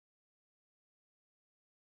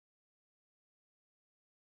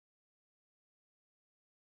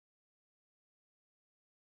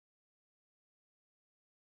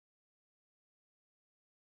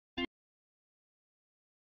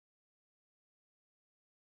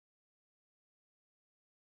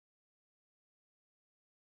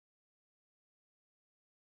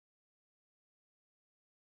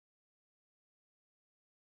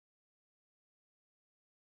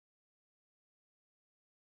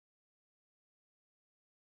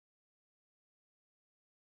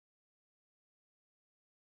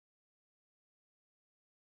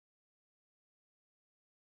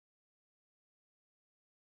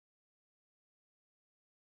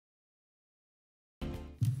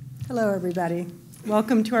Hello, everybody.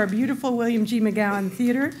 Welcome to our beautiful William G. McGowan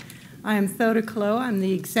Theater. I am Thoda Klo. I'm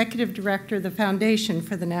the Executive Director of the Foundation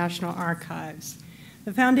for the National Archives.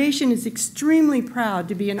 The Foundation is extremely proud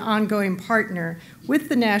to be an ongoing partner with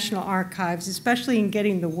the National Archives, especially in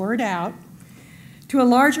getting the word out to a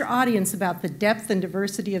larger audience about the depth and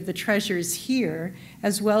diversity of the treasures here,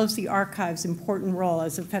 as well as the Archives' important role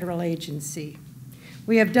as a federal agency.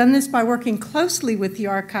 We have done this by working closely with the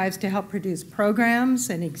Archives to help produce programs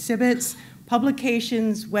and exhibits,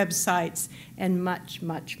 publications, websites, and much,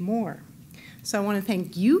 much more. So I want to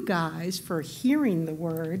thank you guys for hearing the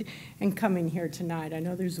word and coming here tonight. I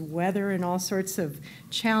know there's weather and all sorts of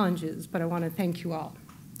challenges, but I want to thank you all.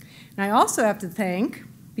 And I also have to thank,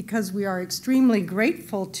 because we are extremely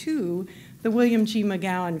grateful to, the William G.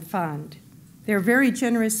 McGowan Fund. Their very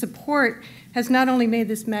generous support has not only made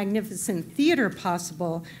this magnificent theater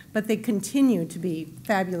possible, but they continue to be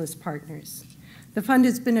fabulous partners. The fund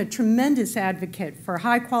has been a tremendous advocate for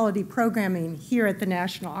high-quality programming here at the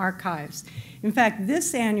National Archives. In fact,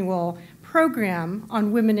 this annual program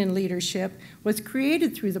on women in leadership was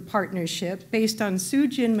created through the partnership based on Sue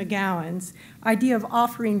Gin McGowan's idea of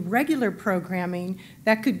offering regular programming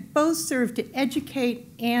that could both serve to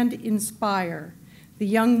educate and inspire the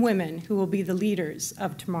young women who will be the leaders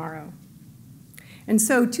of tomorrow. And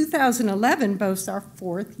so 2011 boasts our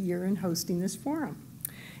 4th year in hosting this forum.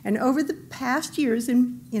 And over the past years,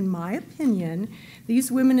 in my opinion,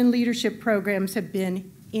 these women in leadership programs have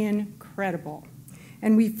been incredible.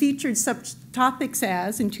 And we featured such topics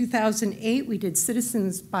as, in 2008, we did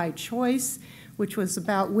Citizens by Choice, which was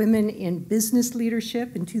about women in business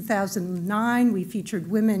leadership. In 2009, we featured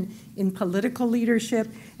women in political leadership.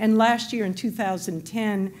 And last year, in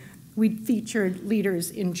 2010, we featured leaders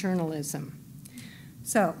in journalism.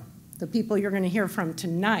 So the people you're going to hear from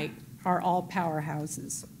tonight are all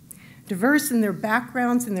powerhouses, diverse in their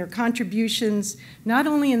backgrounds and their contributions, not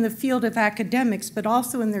only in the field of academics, but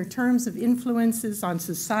also in their terms of influences on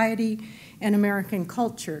society and American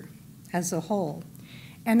culture as a whole.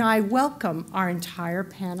 And I welcome our entire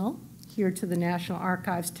panel here to the National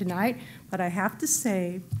Archives tonight, but I have to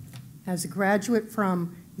say, as a graduate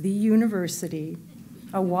from the university,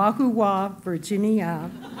 Oahu, Virginia,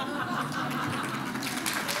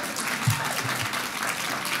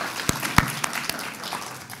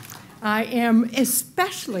 I am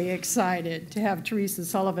especially excited to have Teresa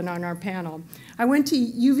Sullivan on our panel. I went to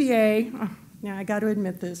UVA, now I got to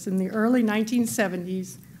admit this, in the early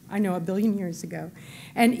 1970s, I know, a billion years ago.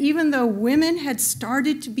 And even though women had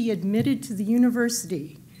started to be admitted to the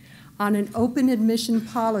university on an open admission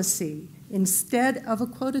policy instead of a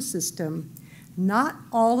quota system, not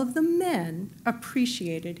all of the men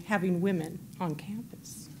appreciated having women on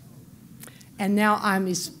campus. And now I'm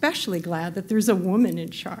especially glad that there's a woman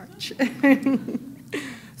in charge.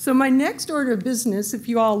 So my next order of business, if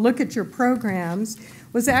you all look at your programs,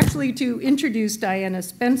 was actually to introduce Diana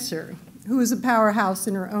Spencer, who is a powerhouse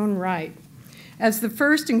in her own right. As the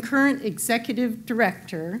first and current executive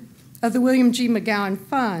director of the William G. McGowan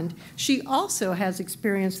Fund, she also has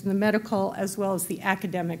experience in the medical as well as the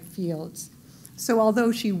academic fields. So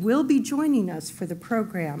although she will be joining us for the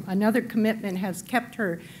program, another commitment has kept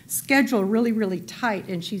her schedule really, really tight,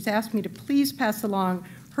 and she's asked me to please pass along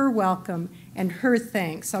her welcome and her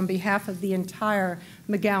thanks on behalf of the entire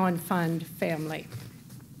McGowan Fund family.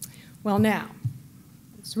 Well, now,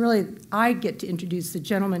 it's really, I get to introduce the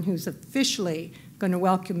gentleman who's officially going to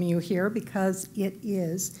welcome you here because it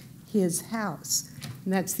is his house,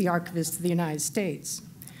 and that's the Archivist of the United States.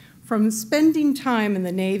 From spending time in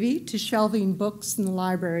the Navy to shelving books in the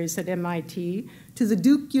libraries at MIT, to the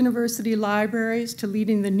Duke University libraries, to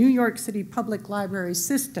leading the New York City Public Library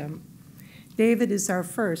system, David is our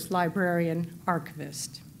first librarian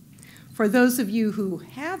archivist. For those of you who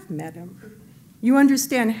have met him, you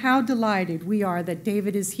understand how delighted we are that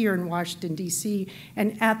David is here in Washington, D.C.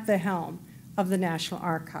 and at the helm of the National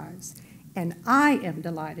Archives. And I am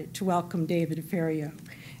delighted to welcome David Ferriero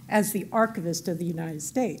as the Archivist of the United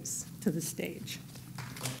States to the stage.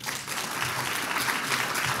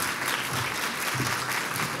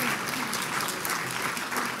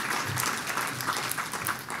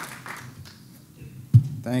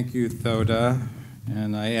 Thank you, Thoda.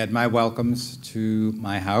 And I add my welcomes to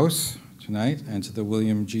my house tonight and to the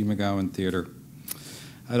William G. McGowan Theater.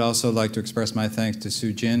 I'd also like to express my thanks to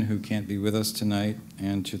Sue Gin, who can't be with us tonight,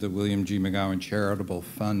 and to the William G. McGowan Charitable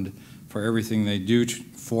Fund for everything they do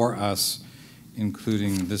for us,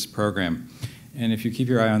 including this program. And if you keep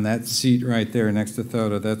your eye on that seat right there next to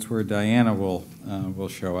Thoda, that's where Diana will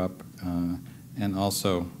show up. And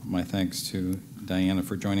also my thanks to Diana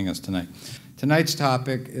for joining us tonight. Tonight's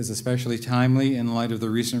topic is especially timely in light of the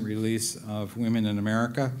recent release of Women in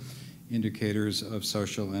America, Indicators of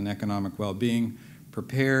Social and Economic Well-Being,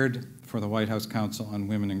 prepared for the White House Council on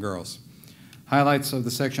Women and Girls. Highlights of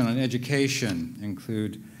the section on education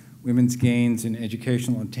include women's gains in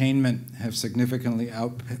educational attainment have significantly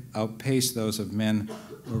outpaced those of men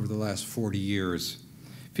over the last 40 years.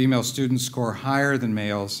 Female students score higher than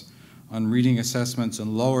males on reading assessments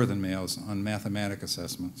and lower than males on mathematic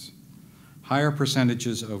assessments. Higher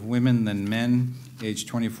percentages of women than men aged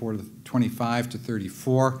 25 to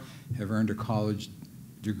 34 have earned a college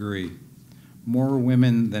degree. More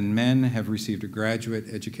women than men have received a graduate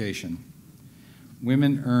education.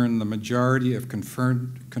 Women earn the majority of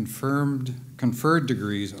conferred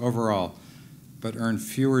degrees overall, but earn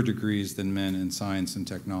fewer degrees than men in science and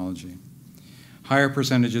technology. Higher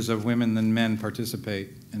percentages of women than men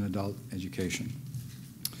participate in adult education.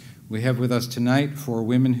 We have with us tonight 4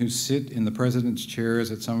 women who sit in the president's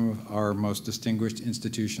chairs at some of our most distinguished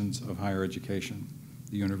institutions of higher education,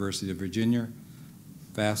 the University of Virginia,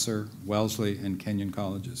 Vassar, Wellesley, and Kenyon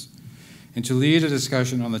colleges. And to lead a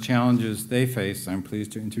discussion on the challenges they face, I'm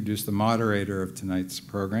pleased to introduce the moderator of tonight's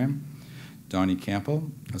program, Donne Kampel,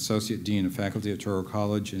 Associate Dean of Faculty at Touro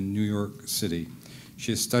College in New York City.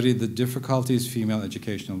 She has studied the difficulties female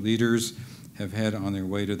educational leaders have had on their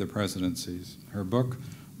way to the presidencies. Her book,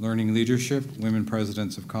 Learning Leadership, Women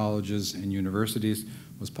Presidents of Colleges and Universities,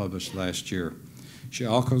 was published last year. She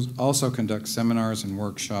also conducts seminars and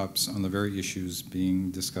workshops on the very issues being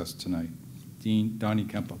discussed tonight. Donne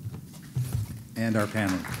Kampel, and our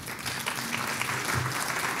panel.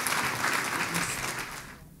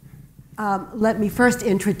 Let me first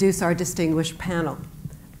introduce our distinguished panel.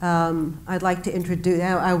 I'd like to introduce,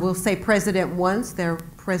 I will say president once, they're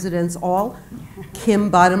presidents all. Kim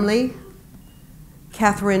Bottomley,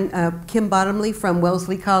 Kim Bottomley from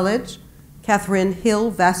Wellesley College, Catharine Hill,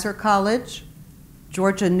 Vassar College,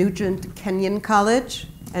 Georgia Newgent, Kenyon College,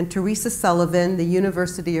 and Teresa Sullivan, the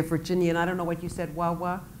University of Virginia. And I don't know what you said,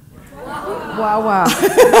 Wawa? Wawa.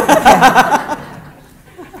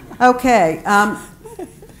 Okay.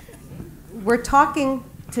 We're talking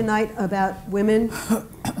tonight about women,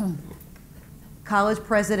 college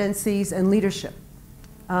presidencies, and leadership.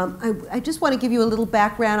 I just want to give you a little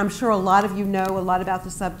background. I'm sure a lot of you know a lot about the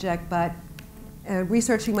subject, but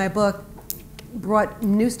researching my book brought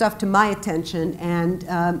new stuff to my attention, and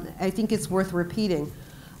I think it's worth repeating.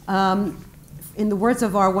 In the words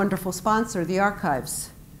of our wonderful sponsor, the Archvies,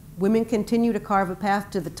 women continue to carve a path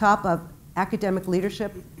to the top of academic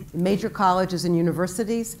leadership in major colleges and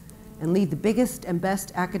universities and lead the biggest and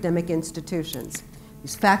best academic institutions.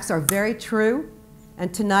 These facts are very true,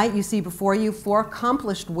 and tonight you see before you 4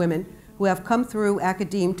 accomplished women who have come through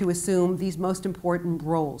academia to assume these most important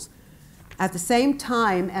roles. At the same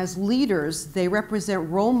time, as leaders, they represent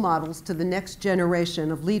role models to the next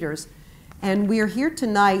generation of leaders, and we are here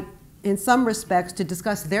tonight in some respects to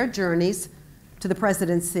discuss their journeys to the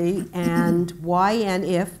presidency and why and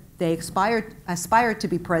if they aspire to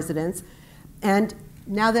be presidents, and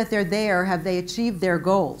now that they're there, have they achieved their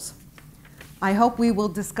goals? I hope we will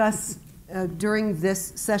discuss during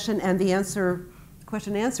this session and the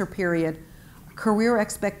question and answer period career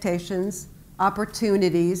expectations,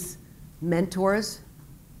 opportunities, mentors,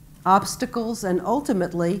 obstacles, and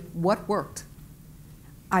ultimately what worked.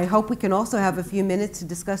 I hope we can also have a few minutes to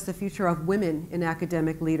discuss the future of women in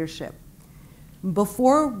academic leadership.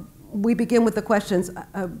 Before we begin with the questions,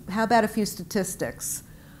 how about a few statistics?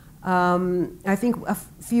 I think a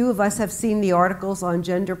few of us have seen the articles on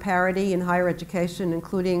gender parity in higher education,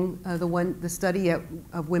 including the study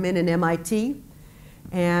of women in MIT,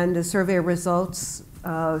 and the survey results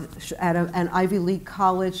at an Ivy League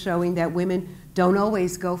college showing that women don't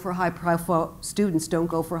always go for high-profile, students don't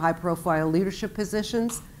go for high-profile leadership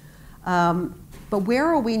positions. But where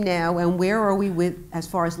are we now, and where are we as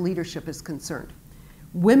far as leadership is concerned?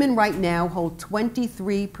 Women right now hold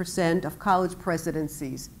 23% of college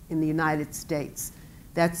presidencies in the United States.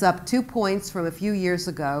 That's up 2 points from a few years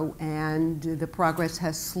ago, and the progress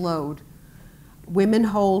has slowed. Women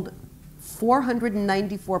hold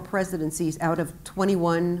 494 presidencies out of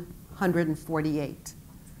 2,148.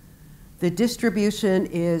 The distribution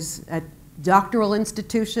is at doctoral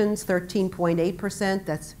institutions, 13.8%,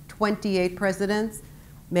 that's 28 presidents.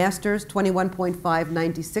 Masters, 21.5,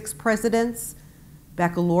 96 presidents.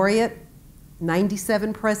 Baccalaureate,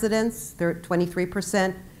 97 presidents,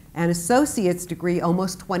 23%. And associate's degree,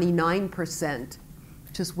 almost 29%,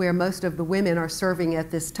 which is where most of the women are serving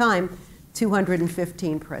at this time,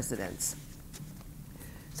 215 presidents.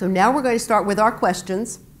 So now we're going to start with our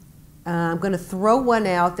questions. I'm going to throw one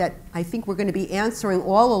out that I think we're going to be answering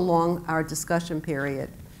all along our discussion period.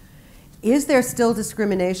 Is there still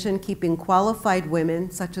discrimination keeping qualified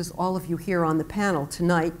women, such as all of you here on the panel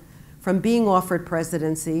tonight, from being offered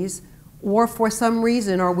presidencies, or for some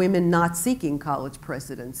reason are women not seeking college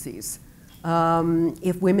presidencies?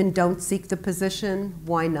 If women don't seek the position,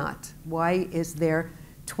 why not? Why is there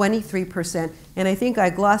 23%? And I think I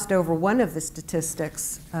glossed over one of the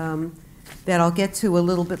statistics that I'll get to a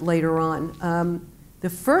little bit later on. The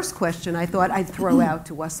first question I thought I'd throw out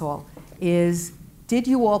to us all is, did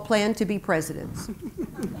you all plan to be presidents?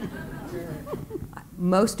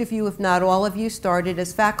 Most of you, if not all of you, started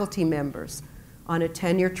as faculty members on a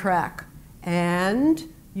tenure track, and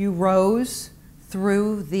you rose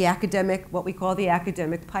through the academic, what we call the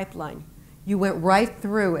academic pipeline. You went right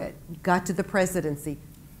through it, got to the presidency.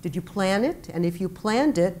 Did you plan it? And if you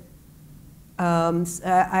planned it,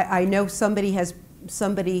 I know somebody has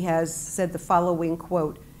said the following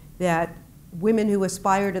quote, that women who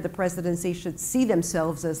aspire to the presidency should see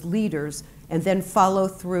themselves as leaders and then follow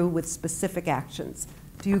through with specific actions.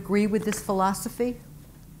 Do you agree with this philosophy?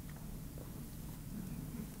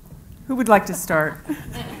 Who would like to start?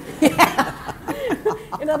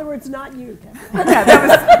 In other words, not you, Yeah, that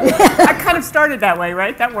was, I kind of started that way,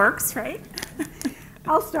 right? That works, right?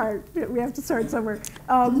 I'll start. We have to start somewhere.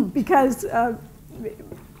 Because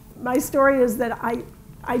my story is that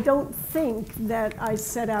I don't think that I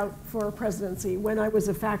set out for a presidency when I was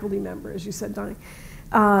a faculty member, as you said, Donnie.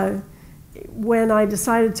 When I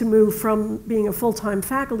decided to move from being a full-time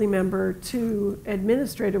faculty member to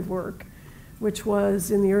administrative work, which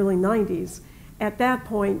was in the early 90s, at that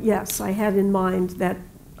point, yes, I had in mind that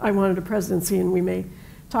I wanted a presidency, and we may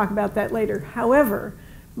talk about that later. However,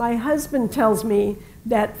 my husband tells me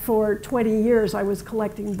that for 20 years I was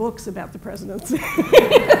collecting books about the presidency.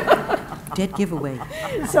 Dead giveaway.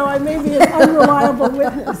 So I may be an unreliable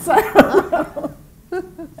witness. I don't know. Could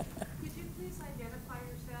you please identify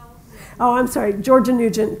yourself? Oh, I'm sorry, Georgia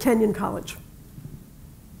Newgent, Kenyon College.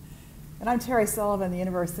 And I'm Teresa Sullivan, the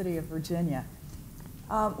University of Virginia.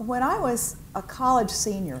 When I was a college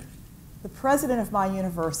senior, the president of my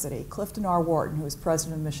university, Clifton R. Wharton, who was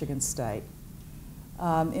president of Michigan State,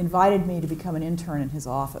 invited me to become an intern in his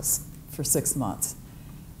office for 6 months.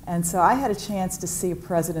 And so I had a chance to see a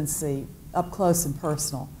presidency up close and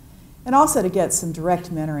personal, and also to get some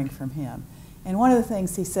direct mentoring from him. And one of the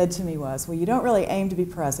things he said to me was, well, you don't really aim to be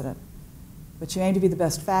president, but you aim to be the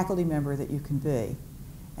best faculty member that you can be.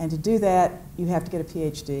 And to do that, you have to get a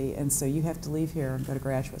PhD, and so you have to leave here and go to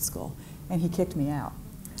graduate school. And he kicked me out.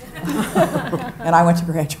 And I went to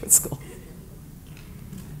graduate school.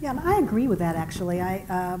 Yeah, and I agree with that, actually.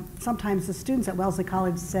 Sometimes the students at Wellesley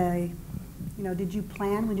College say, you know, did you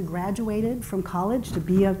plan when you graduated from college to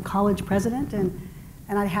be a college president? And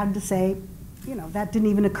I had to say, you know, that didn't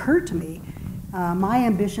even occur to me. My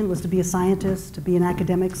ambition was to be a scientist, to be an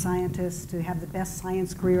academic scientist, to have the best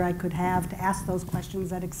science career I could have, to ask those questions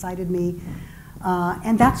that excited me.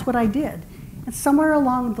 And that's what I did. And somewhere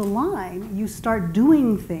along the line, you start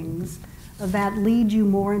doing things that lead you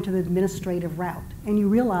more into the administrative route. And you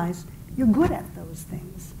realize you're good at those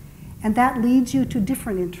things. And that leads you to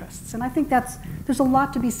different interests. And I think there's a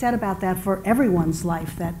lot to be said about that for everyone's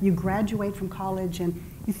life, that you graduate from college and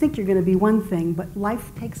you think you're going to be one thing, but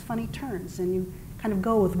life takes funny turns, and you kind of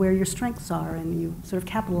go with where your strengths are, and you sort of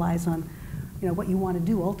capitalize on, you know, what you want to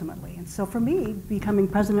do ultimately. And so for me, becoming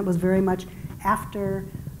president was very much after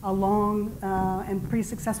a long and pretty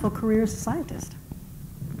successful career as a scientist.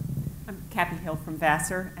 I'm Kathy Hill from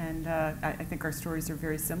Vassar, and I think our stories are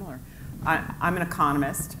very similar. I'm an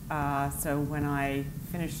economist, so when I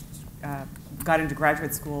finished, got into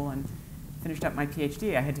graduate school and finished up my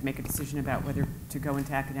PhD, I had to make a decision about whether to go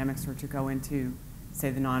into academics or to go into, say,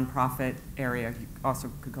 the nonprofit area. You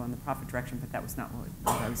also could go in the profit direction, but that was not what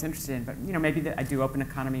I was interested in. But you know, maybe I do open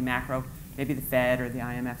economy, macro, maybe the Fed or the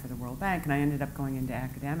IMF or the World Bank, and I ended up going into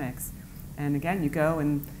academics. And again, you go,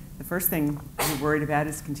 and the first thing you're worried about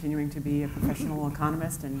is continuing to be a professional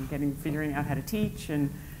economist and figuring out how to teach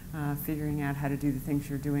and figuring out how to do the things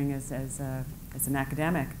you're doing as an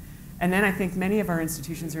academic. And then I think many of our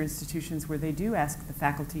institutions are institutions where they do ask the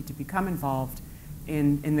faculty to become involved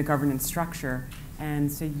in the governance structure.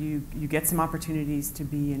 And so you get some opportunities to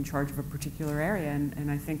be in charge of a particular area. And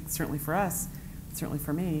I think certainly for us, certainly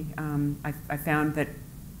for me, I found that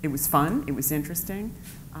it was fun, it was interesting,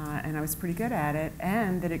 and I was pretty good at it,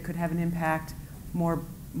 and that it could have an impact more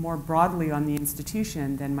broadly on the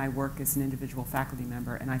institution than my work as an individual faculty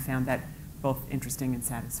member. And I found that both interesting and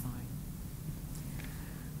satisfying.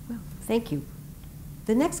 Well, thank you.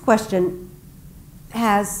 The next question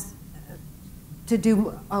has to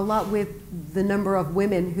do a lot with the number of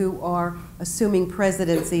women who are assuming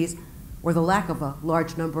presidencies, or the lack of a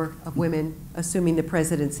large number of women assuming the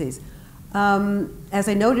presidencies. As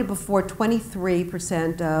I noted before,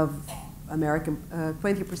 23% of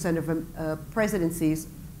presidencies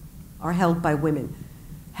are held by women.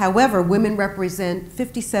 However, women represent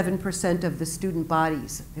 57% of the student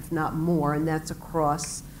bodies, if not more, and that's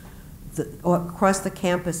across the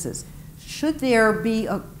campuses. Should there be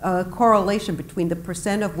a correlation between the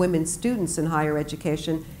percent of women students in higher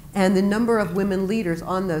education and the number of women leaders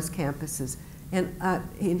on those campuses? And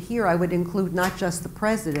in here I would include not just the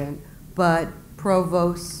president, but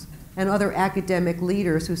provosts and other academic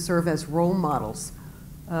leaders who serve as role models.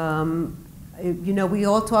 You know, we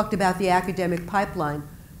all talked about the academic pipeline.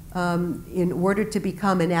 In order to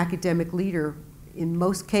become an academic leader, in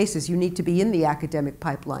most cases, you need to be in the academic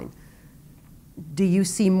pipeline. Do you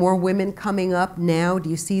see more women coming up now? Do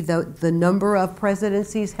you see the number of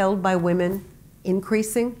presidencies held by women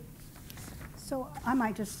increasing? So I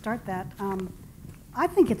might just start that. I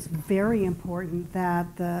think it's very important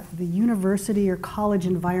that the university or college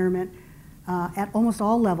environment at almost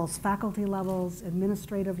all levels, faculty levels,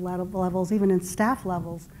 administrative levels, even in staff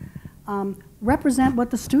levels, represent what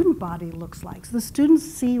the student body looks like. So the students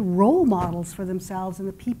see role models for themselves and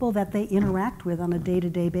the people that they interact with on a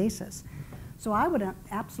day-to-day basis. So I would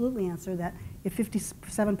absolutely answer that if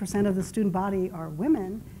 57% of the student body are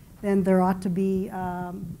women, then there ought to be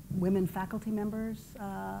women faculty members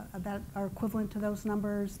that are equivalent to those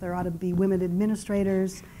numbers. There ought to be women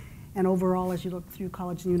administrators, and overall, as you look through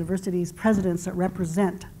college and universities, presidents that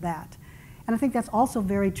represent that. And I think that's also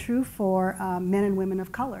very true for men and women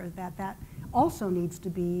of color, that also needs to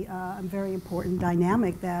be a very important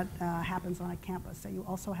dynamic that happens on a campus, that you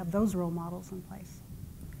also have those role models in place.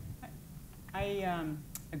 I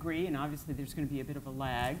agree, and obviously there's going to be a bit of a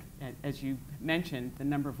lag. As you mentioned, the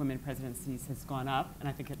number of women presidencies has gone up, and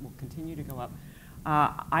I think it will continue to go up.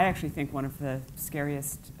 I actually think one of the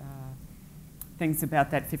scariest things about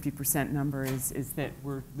that 50% number is that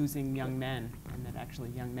we're losing young men, and that actually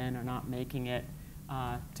young men are not making it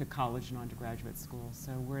to college and on to graduate school.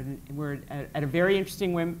 So we're at a very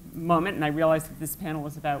interesting moment, and I realize that this panel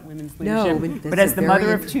is about women's leadership, but as the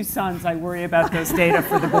mother of two sons, I worry about those data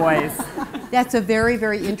for the boys. That's a very,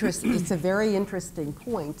 very interesting, it's a very interesting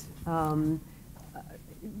point.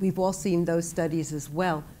 We've all seen those studies as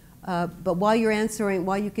well. But while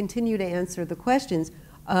you continue to answer the questions,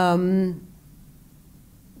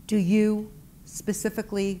 do you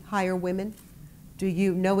specifically hire women? Do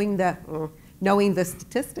you, knowing the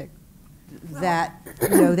statistic that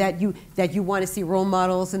that you want to see role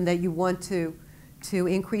models and that you want to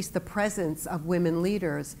increase the presence of women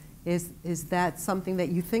leaders, is that something that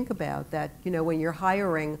you think about? That when you're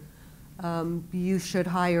hiring, you should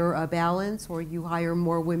hire a balance, or you hire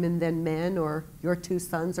more women than men, or your two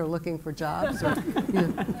sons are looking for jobs? Or,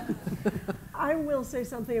 I will say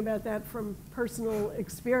something about that from personal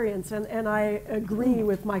experience, and I agree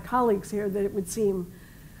with my colleagues here that it would seem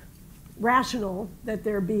rational that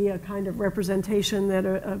there be a kind of representation that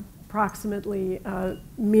approximately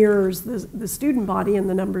mirrors the student body and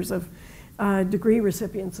the numbers of degree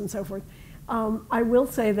recipients and so forth. I will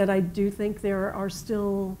say that I do think there are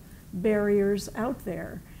still barriers out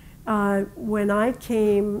there. When I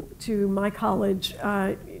came to my college,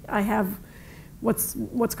 I have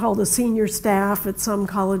what's called a senior staff at some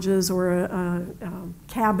colleges, or a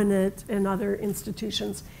cabinet in other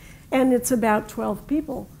institutions, and it's about 12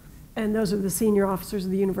 people. And those are the senior officers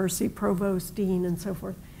of the university, provost, dean, and so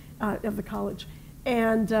forth, of the college.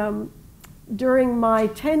 And during my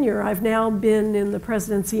tenure, I've now been in the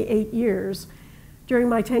presidency 8 years. During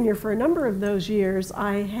my tenure, for a number of those years,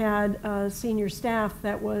 I had a senior staff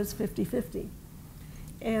that was 50-50.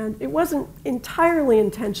 And it wasn't entirely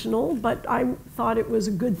intentional, but I thought it was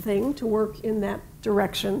a good thing to work in that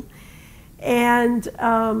direction. And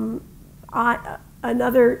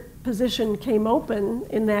another position came open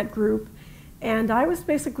in that group, and I was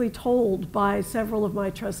basically told by several of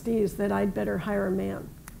my trustees that I'd better hire a man.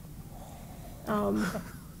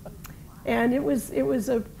 And it was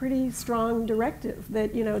a pretty strong directive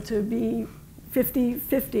that to be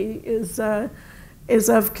 50-50 is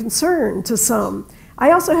of concern to some.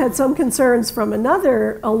 I also had some concerns from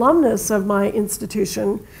another alumnus of my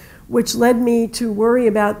institution, which led me to worry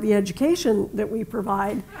about the education that we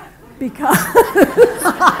provide, because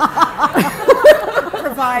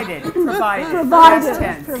provided,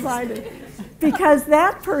 because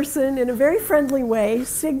that person, in a very friendly way,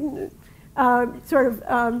 singled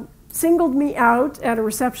me out at a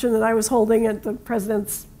reception that I was holding at the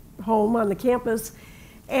president's home on the campus,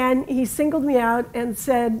 And he singled me out and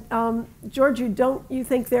said, Georgia, don't you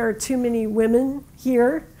think there are too many women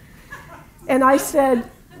here? And I said,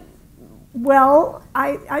 well,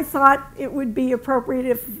 I thought it would be appropriate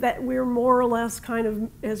if that we're more or less kind of,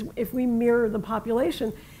 as if we mirror the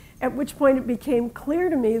population, at which point it became clear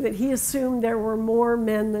to me that he assumed there were more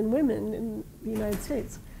men than women in the United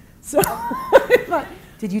States. So,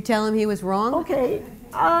 Did you tell him he was wrong? okay,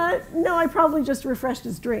 no, I probably just refreshed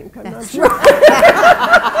his drink. I'm not sure.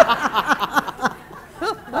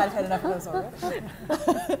 Might have had enough of those already.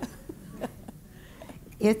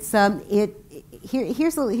 It's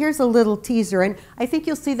here's a little teaser, and I think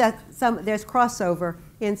you'll see that there's crossover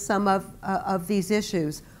in some of these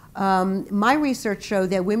issues. My research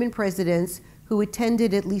showed that women presidents who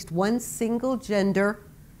attended at least one single gender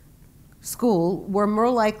school were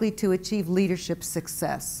more likely to achieve leadership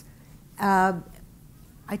success.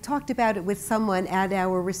 I talked about it with someone at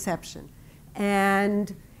our reception,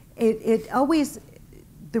 and it always,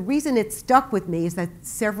 the reason it stuck with me is that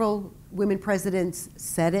several women presidents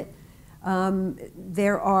said it.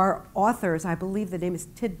 There are authors, I believe the name is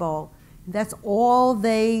Tidball, that's all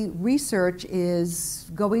they research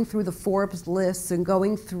is going through the Forbes lists and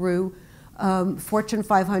going through Fortune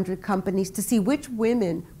 500 companies to see which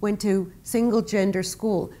women went to single gender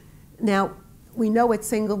school. Now, we know it's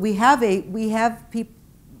single, we have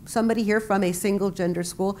somebody here from a single gender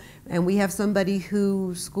school, and we have somebody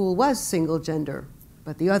whose school was single gender,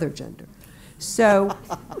 but the other gender. So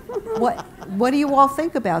what do you all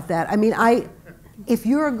think about that? I mean, if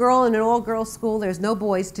you're a girl in an all-girls school, there's no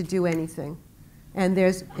boys to do anything. And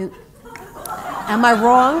there's, am I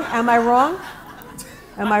wrong? Am I wrong?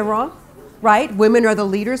 Am I wrong? Right? Women are the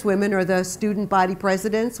leaders, women are the student body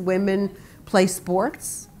presidents, women play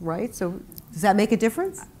sports, right? So does that make a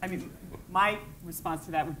difference? I mean, my response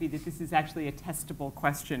to that would be that this is actually a testable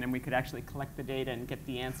question, and we could actually collect the data and get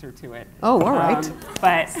the answer to it. Oh, all right.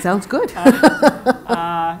 But sounds good.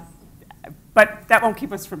 But that won't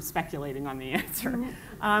keep us from speculating on the answer.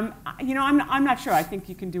 You know, I'm not sure. I think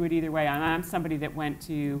you can do it either way. I'm somebody that went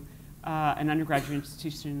to an undergraduate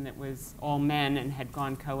institution that was all men and had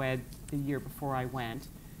gone co-ed the year before I went.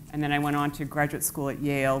 And then I went on to graduate school at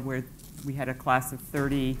Yale, where we had a class of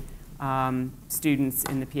 30 students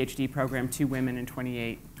in the PhD program, 2 women and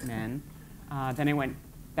 28 men. Then I went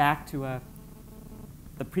back to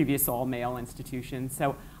the previous all-male institution.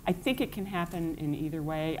 So I think it can happen in either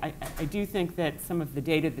way. I do think that some of the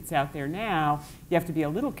data that's out there now, you have to be a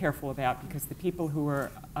little careful about, because the people who are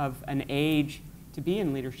of an age to be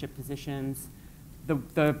in leadership positions,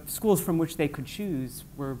 the schools from which they could choose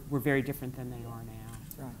were very different than they are now.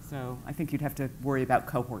 Right. So I think you'd have to worry about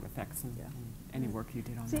cohort effects and any work you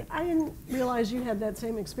did on that. See, I didn't realize you had that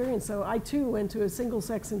same experience. So I, too, went to a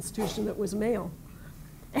single-sex institution that was male.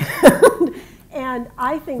 And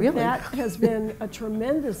I think really? that has been a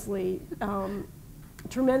tremendously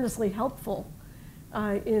helpful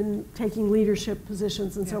in taking leadership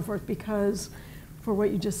positions and so forth, because for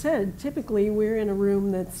what you just said, typically we're in a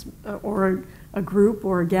room that's, or a group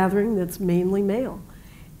or a gathering that's mainly male.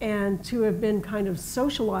 And to have been kind of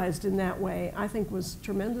socialized in that way, I think was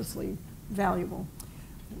tremendously valuable.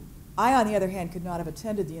 I, on the other hand, could not have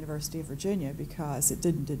attended the University of Virginia because it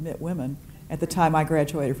didn't admit women at the time I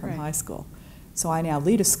graduated from high school. So I now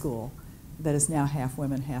lead a school that is now half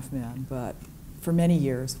women, half men, but for many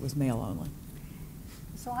years was male only.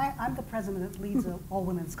 So I'm the president that leads an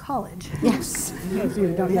all-women's college. Yes. Yes,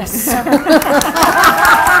 you don't. Yes.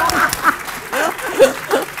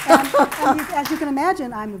 And as you can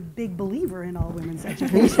imagine, I'm a big believer in all women's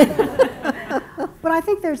education. But I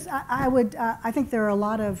think I think there are a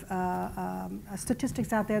lot of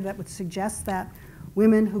statistics out there that would suggest that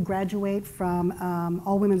women who graduate from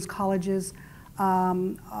all women's colleges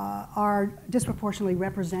are disproportionately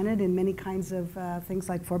represented in many kinds of things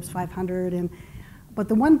like Forbes 500. But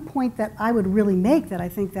the one point that I would really make that I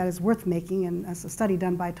think that is worth making, and as a study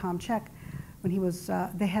done by Tom Check when he was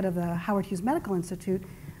the head of the Howard Hughes Medical Institute,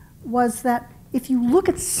 was that if you look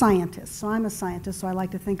at scientists, so I'm a scientist, so I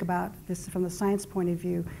like to think about this from the science point of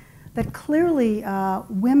view, that clearly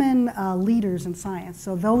women leaders in science,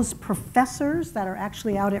 so those professors that are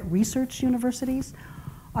actually out at research universities,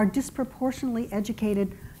 are disproportionately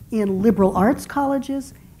educated in liberal arts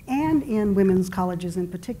colleges and in women's colleges in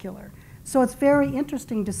particular. So it's very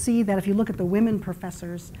interesting to see that if you look at the women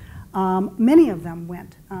professors, many of them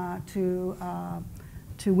went to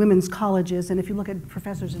women's colleges, and if you look at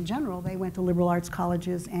professors in general, they went to liberal arts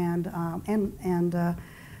colleges and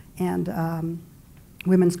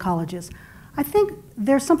women's colleges. I think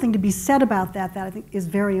there's something to be said about that I think is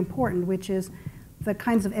very important, which is the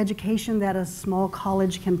kinds of education that a small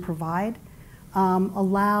college can provide.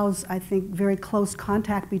 allows, I think, very close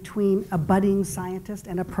contact between a budding scientist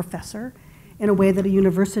and a professor in a way that a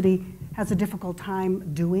university has a difficult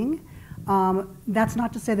time doing. That's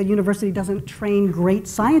not to say the university doesn't train great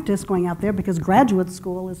scientists going out there, because graduate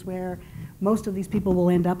school is where most of these people will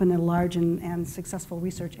end up in a large and successful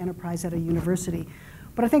research enterprise at a university.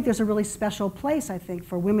 But I think there's a really special place, I think,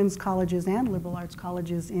 for women's colleges and liberal arts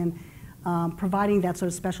colleges in providing that sort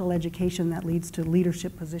of special education that leads to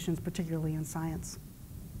leadership positions, particularly in science.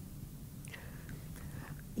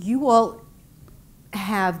 You all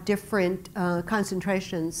have different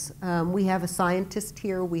concentrations. We have a scientist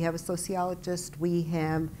here, we have a sociologist, we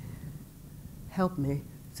have, help me,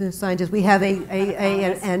 a scientist, we have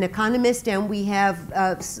an economist, and we have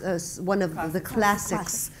one of the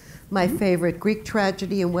classics, my favorite, Greek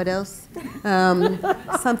tragedy, and what else?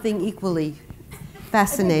 Something equally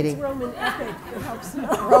fascinating. I think it's Roman epic that helps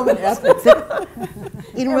know. Roman epic.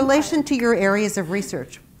 In relation to your areas of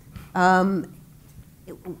research,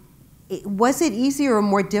 was it easier or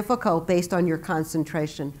more difficult based on your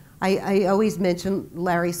concentration? I always mention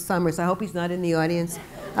Larry Summers, I hope he's not in the audience,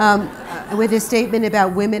 with his statement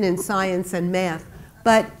about women in science and math.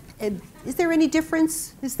 But is there any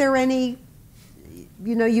difference? Is there any,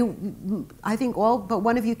 you know, I think all but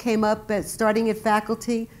one of you came up starting at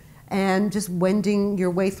faculty and just wending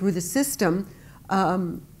your way through the system.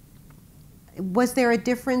 Was there a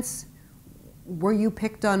difference? Were you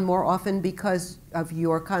picked on more often because of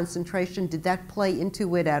your concentration? Did that play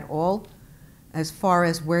into it at all, as far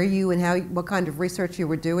as where you and what kind of research you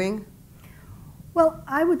were doing? Well,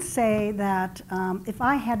 I would say that if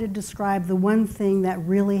I had to describe the one thing that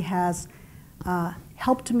really has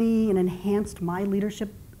helped me and enhanced my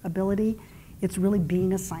leadership ability, it's really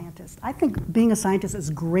being a scientist. I think being a scientist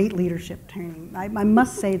is great leadership training. I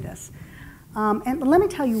must say this. And let me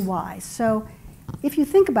tell you why. So if you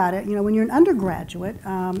think about it, you know, when you're an undergraduate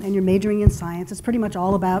and you're majoring in science, it's pretty much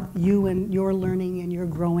all about you and your learning and your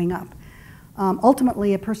growing up.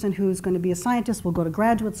 Ultimately, a person who's going to be a scientist will go to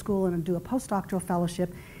graduate school and do a postdoctoral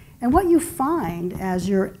fellowship. And what you find as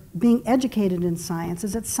you're being educated in science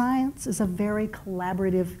is that science is a very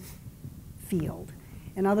collaborative field.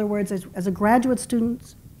 In other words, as a graduate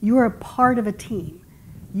student, you are a part of a team.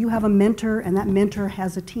 You have a mentor, and that mentor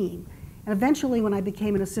has a team. And eventually, when I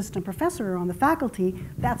became an assistant professor on the faculty,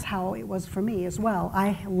 that's how it was for me as well.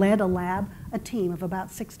 I led a lab, a team of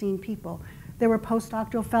about 16 people. There were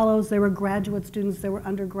postdoctoral fellows, there were graduate students, there were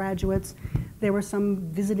undergraduates, there were some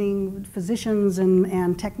visiting physicians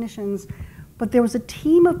and technicians, but there was a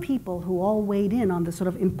team of people who all weighed in on the sort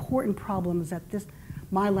of important problems that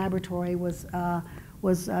my laboratory was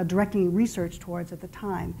directing research towards at the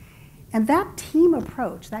time. And that team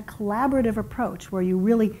approach, that collaborative approach, where you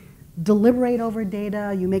really deliberate over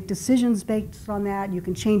data, you make decisions based on that, you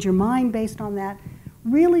can change your mind based on that,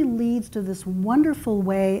 really leads to this wonderful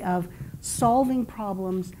way of solving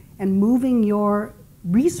problems and moving your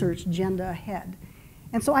research agenda ahead.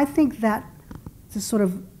 And so I think that this sort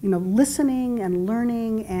of, you know, listening and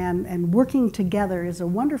learning and working together is a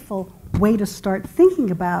wonderful way to start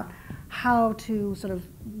thinking about how to sort of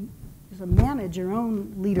manage your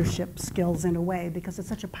own leadership skills in a way, because it's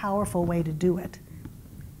such a powerful way to do it.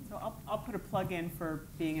 So I'll put a plug in for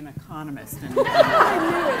being an economist. And,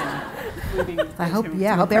 I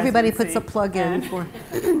hope everybody puts a plug in for.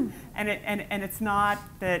 And it's not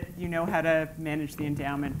that you know how to manage the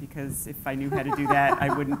endowment, because if I knew how to do that,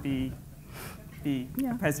 I wouldn't be a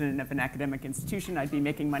president of an academic institution. I'd be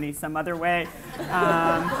making money some other way.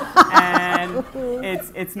 And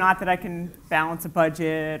it's not that I can balance a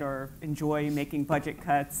budget or enjoy making budget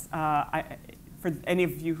cuts. For any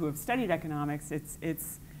of you who have studied economics,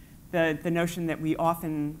 it's the notion that we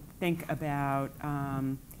often think about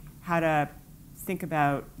how to think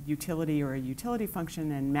about utility or a utility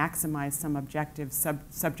function and maximize some objective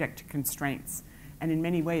subject to constraints. And in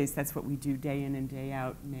many ways, that's what we do day in and day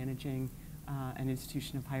out, managing an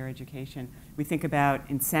institution of higher education. We think about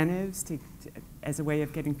incentives as a way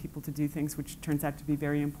of getting people to do things, which turns out to be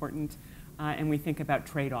very important. And we think about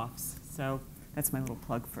trade-offs. So that's my little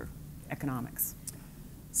plug for economics.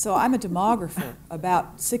 So I'm a demographer.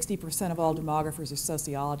 About 60% of all demographers are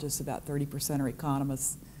sociologists, about 30% are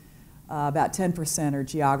economists, about 10% are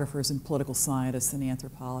geographers and political scientists and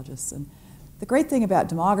anthropologists. And the great thing about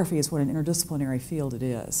demography is what an interdisciplinary field it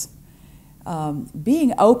is.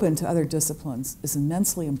 Being open to other disciplines is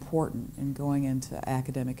immensely important in going into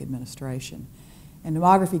academic administration. And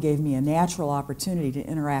demography gave me a natural opportunity to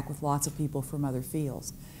interact with lots of people from other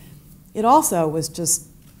fields. It also was just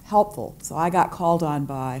helpful. So I got called on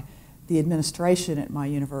by the administration at my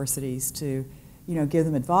universities to give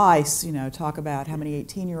them advice, talk about how many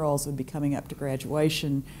 18-year-olds would be coming up to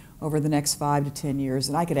graduation over the next 5 to 10 years,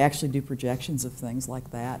 and I could actually do projections of things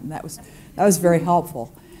like that, and that was very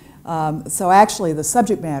helpful. So actually, the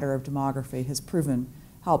subject matter of demography has proven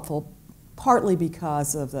helpful, partly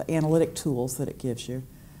because of the analytic tools that it gives you,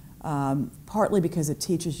 partly because it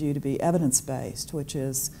teaches you to be evidence-based, which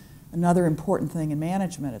is another important thing in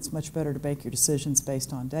management. It's much better to make your decisions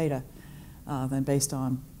based on data than based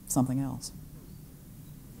on something else.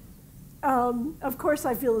 Of course,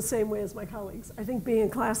 I feel the same way as my colleagues. I think being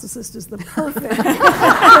a classicist is the perfect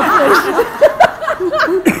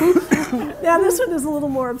Now, this one is a little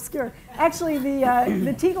more obscure. Actually,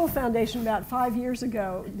 the Teagle Foundation about 5 years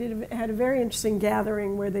ago had a very interesting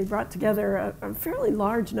gathering where they brought together a fairly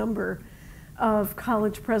large number of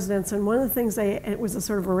college presidents, and one of the things it was a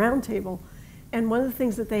sort of a round table, and one of the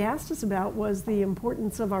things that they asked us about was the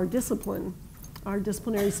importance of our discipline, our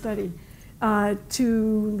disciplinary study,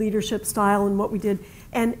 to leadership style and what we did.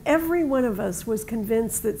 And every one of us was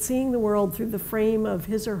convinced that seeing the world through the frame of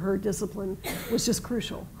his or her discipline was just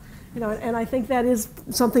crucial. And I think that is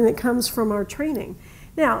something that comes from our training.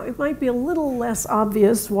 Now, it might be a little less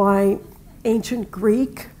obvious why ancient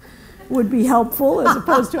Greek would be helpful as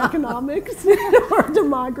opposed to economics or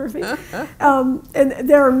demography. And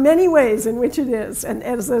there are many ways in which it is. And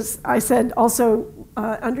as I said, also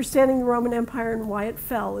understanding the Roman Empire and why it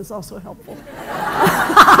fell is also helpful.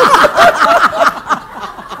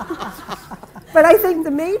 But I think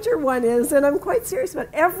the major one is, and I'm quite serious about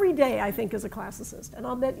it, every day I think as a classicist, and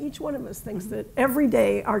I'll bet each one of us thinks that every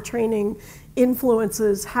day our training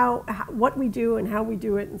influences what we do and how we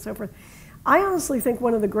do it and so forth. I honestly think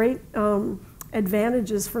one of the great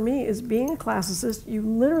advantages for me is being a classicist. You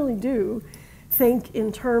literally do think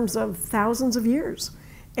in terms of thousands of years.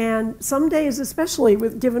 And some days, especially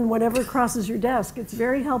given whatever crosses your desk, it's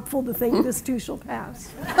very helpful to think this too shall pass.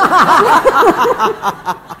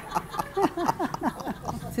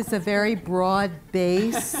 This is a very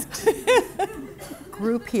broad-based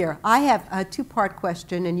group here. I have a two-part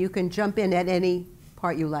question, and you can jump in at any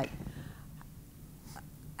part you like.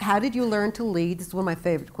 How did you learn to lead? This is one of my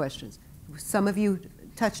favorite questions. Some of you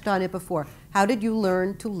touched on it before. How did you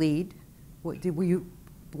learn to lead? Were you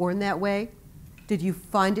born that way? Did you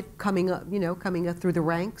find it coming up through the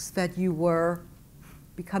ranks that you were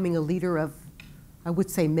becoming a leader of, I would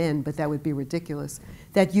say men, but that would be ridiculous,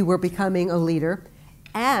 that you were becoming a leader?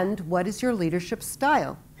 And what is your leadership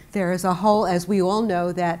style? There is a whole, as we all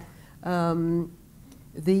know, that the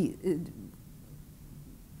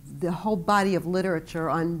whole body of literature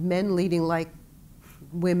on men leading like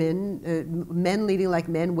women, men leading like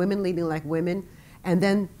men, women leading like women, and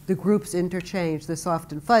then the groups interchange, the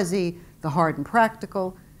soft and fuzzy, the hard and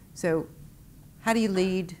practical. So how do you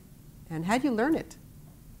lead, and how do you learn it?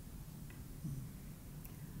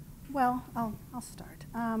 Well, I'll start.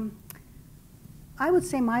 I would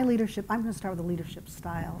say my leadership, I'm going to start with the leadership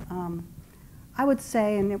style. I would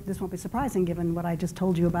say, and this won't be surprising given what I just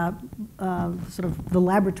told you about sort of the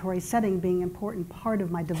laboratory setting being an important part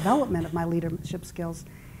of my development of my leadership skills,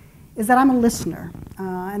 is that I'm a listener,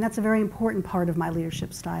 and that's a very important part of my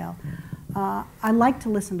leadership style. I like to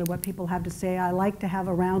listen to what people have to say. I like to have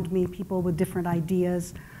around me people with different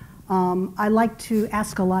ideas. I like to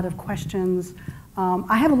ask a lot of questions.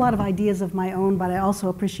 I have a lot of ideas of my own, but I also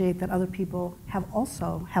appreciate that other people have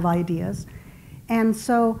ideas. And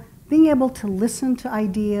so being able to listen to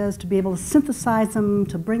ideas, to be able to synthesize them,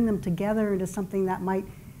 to bring them together into something that might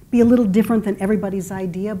be a little different than everybody's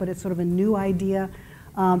idea, but it's sort of a new idea,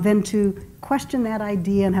 then to question that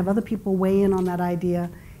idea and have other people weigh in on that idea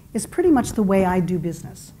is pretty much the way I do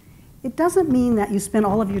business. It doesn't mean that you spend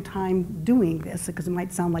all of your time doing this, because it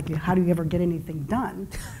might sound like, how do you ever get anything done?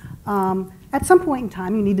 At some point in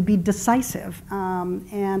time, you need to be decisive.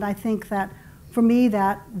 And I think that, for me,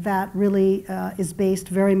 that really is based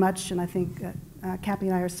very much, and I think Cappy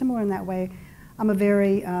and I are similar in that way. I'm a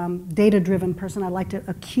very data-driven person. I like to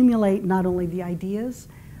accumulate not only the ideas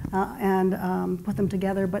and put them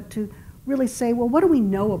together, but to really say, well, what do we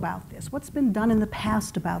know about this? What's been done in the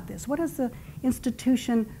past about this? What has the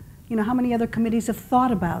institution, how many other committees have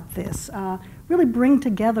thought about this? Really bring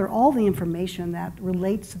together all the information that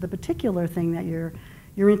relates to the particular thing that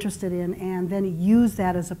you're interested in, and then use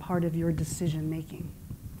that as a part of your decision making.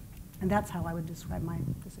 And that's how I would describe my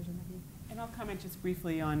decision making. And I'll comment just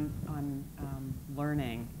briefly on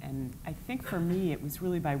learning. And I think for me, it was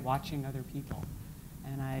really by watching other people.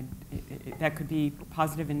 And that could be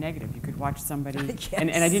positive and negative. You could watch somebody, yes.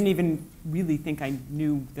 and I didn't even really think I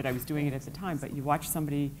knew that I was doing it at the time, but you watch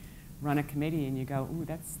somebody run a committee and you go, ooh,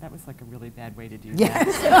 that was like a really bad way to do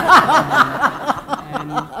Yes. that.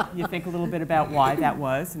 And you think a little bit about why that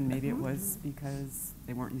was, and maybe it was because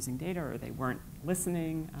they weren't using data or they weren't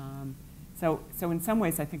listening. So in some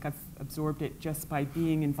ways, I think I've absorbed it just by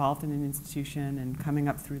being involved in an institution and coming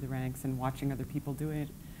up through the ranks and watching other people do it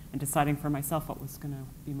and deciding for myself what was going to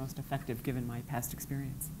be most effective given my past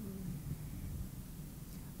experience.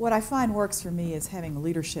 What I find works for me is having a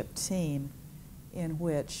leadership team in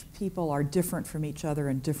which people are different from each other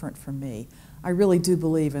and different from me. I really do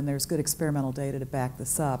believe, and there's good experimental data to back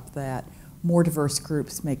this up, that more diverse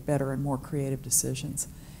groups make better and more creative decisions.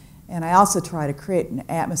 And I also try to create an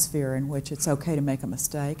atmosphere in which it's okay to make a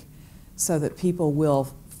mistake so that people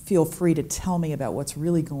will feel free to tell me about what's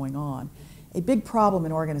really going on. A big problem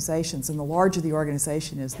in organizations, and the larger the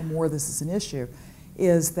organization is, the more this is an issue,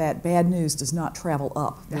 is that bad news does not travel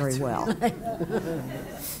up very well.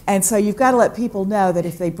 And so you've got to let people know that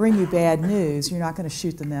if they bring you bad news, you're not going to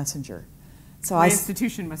shoot the messenger. So My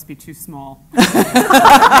institution must be too small.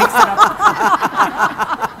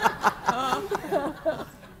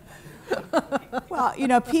 Well, you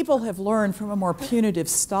know, people have learned from a more punitive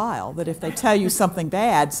style that if they tell you something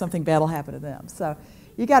bad will happen to them. So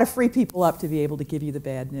you got to free people up to be able to give you the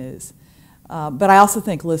bad news. But I also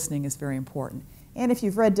think listening is very important. And if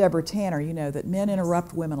you've read Deborah Tanner, you know that men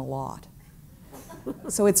interrupt women a lot.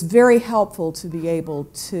 So it's very helpful to be able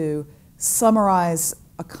to summarize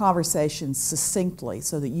a conversation succinctly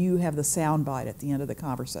so that you have the soundbite at the end of the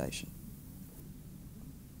conversation.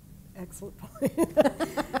 Excellent point.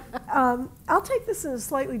 I'll take this in a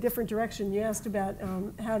slightly different direction. You asked about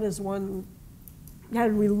how do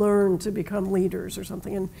we learn to become leaders or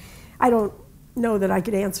something, and I don't know that I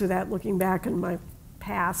could answer that looking back on my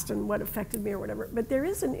past and what affected me or whatever, but there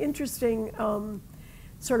is an interesting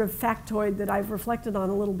sort of factoid that I've reflected on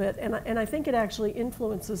a little bit, and I think it actually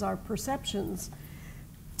influences our perceptions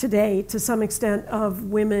today to some extent of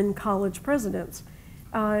women college presidents,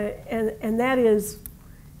 and that is,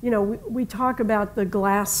 you know, we talk about the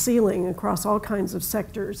glass ceiling across all kinds of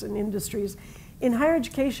sectors and industries. In higher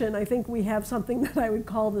education, I think we have something that I would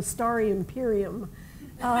call the starry imperium.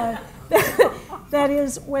 That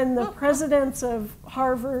is when the presidents of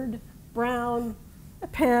Harvard, Brown,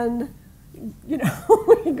 Penn, you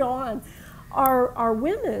know, we go on, are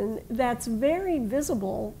women. That's very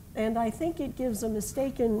visible, and I think it gives a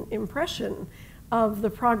mistaken impression of the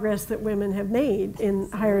progress that women have made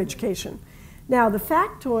in higher education. Now, the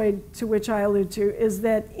factoid to which I allude to is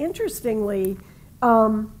that, interestingly,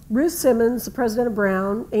 Ruth Simmons, the president of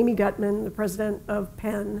Brown, Amy Gutmann, the president of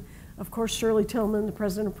Penn, of course Shirley Tillman, the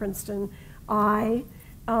president of Princeton,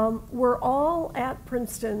 were all at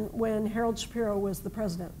Princeton when Harold Shapiro was the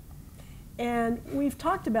president. And we've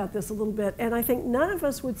talked about this a little bit, and I think none of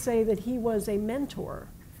us would say that he was a mentor,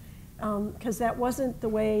 because that wasn't the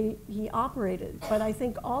way he operated. But I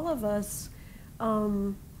think all of us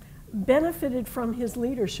benefited from his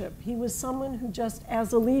leadership. He was someone who just,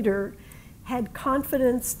 as a leader, had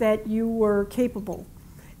confidence that you were capable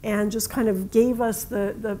and just kind of gave us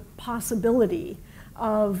the possibility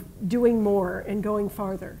of doing more and going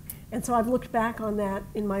farther. And so I've looked back on that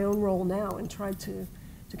in my own role now and tried to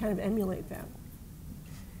kind of emulate that.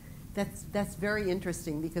 That's very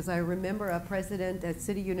interesting, because I remember a president at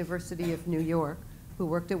City University of New York who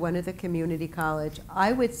worked at one of the community college.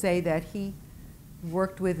 I would say that he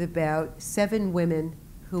worked with about 7 women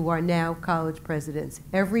who are now college presidents.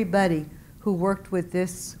 Everybody who worked with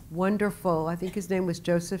this wonderful, I think his name was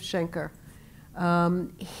Joseph Schenker,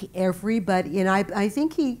 everybody, and I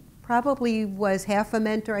think he probably was half a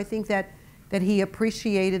mentor. I think that he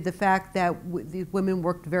appreciated the fact that the women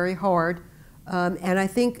worked very hard, and I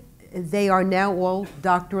think they are now all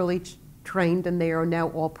doctorally trained, and they are now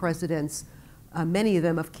all presidents, many of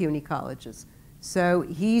them of CUNY colleges. So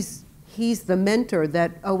he's the mentor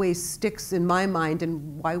that always sticks in my mind,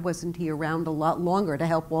 and why wasn't he around a lot longer to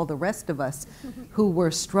help all the rest of us who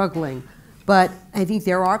were struggling? But I think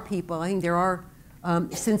there are people, I think there are,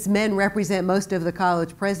 since men represent most of the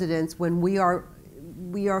college presidents, when we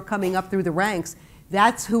are coming up through the ranks,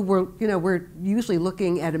 that's who we're usually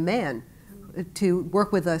looking at a man to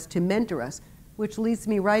work with us, to mentor us, which leads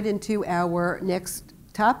me right into our next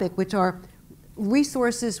topic, which are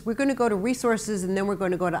resources. We're going to go to resources, and then we're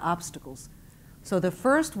going to go to obstacles. So the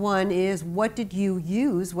first one is, what did you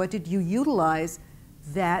use, what did you utilize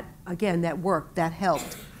that, again, that worked, that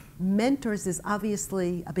helped? Mentors is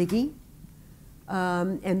obviously a biggie,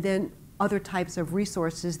 and then other types of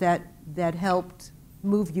resources that helped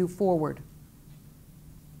move you forward.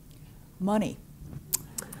 Money.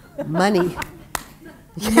 Money.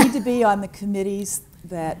 You need to be on the committees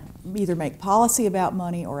that either make policy about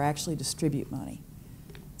money or actually distribute money.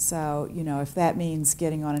 So, you know, if that means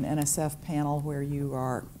getting on an NSF panel where you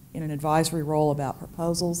are in an advisory role about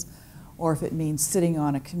proposals, or if it means sitting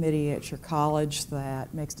on a committee at your college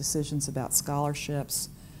that makes decisions about scholarships,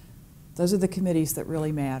 those are the committees that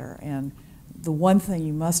really matter. And the one thing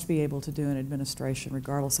you must be able to do in administration,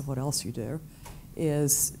 regardless of what else you do,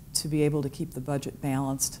 is to be able to keep the budget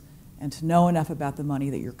balanced and to know enough about the money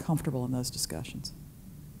that you're comfortable in those discussions.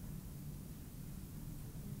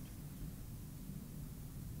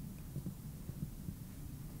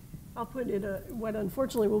 I'll put in what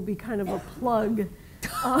unfortunately will be kind of a plug.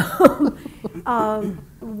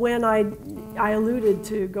 When I alluded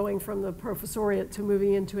to going from the professoriate to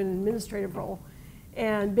moving into an administrative role.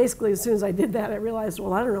 And basically, as soon as I did that, I realized,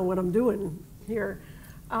 well, I don't know what I'm doing here.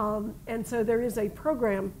 And so there is a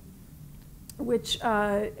program which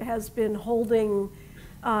has been holding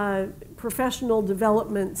professional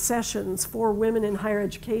development sessions for women in higher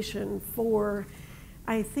education for,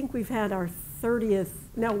 I think we've had our 30th,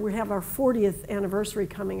 no, we have our 40th anniversary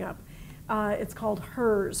coming up. It's called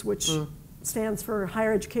HERS, which stands for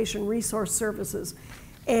Higher Education Resource Services.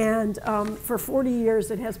 And for 40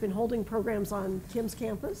 years, it has been holding programs on Kim's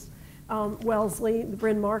campus, Wellesley, the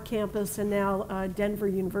Bryn Mawr campus, and now Denver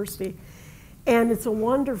University. And it's a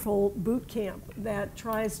wonderful boot camp that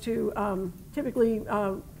tries to typically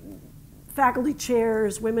faculty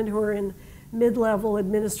chairs, women who are in mid-level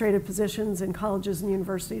administrative positions in colleges and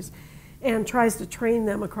universities, and tries to train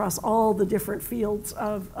them across all the different fields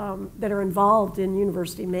of, that are involved in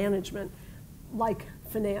university management, like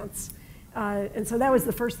finance. And so that was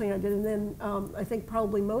the first thing I did. And then I think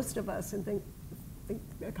probably most of us, and I think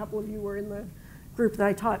a couple of you were in the group that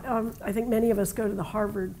I taught, I think many of us go to the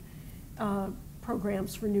Harvard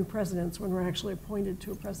programs for new presidents when we're actually appointed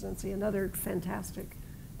to a presidency, another fantastic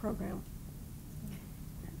program.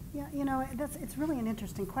 Yeah, you know, it's really an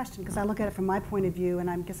interesting question because I look at it from my point of view, and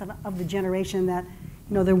I guess of the generation that,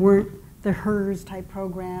 you know, there weren't the HERS type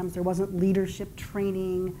programs, there wasn't leadership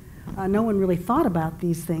training. No one really thought about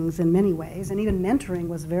these things in many ways, and even mentoring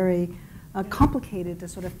was very complicated to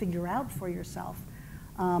sort of figure out for yourself,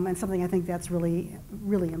 and something I think that's really,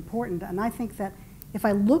 really important. And I think that if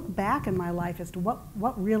I look back in my life as to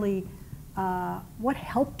what really, what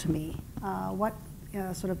helped me, what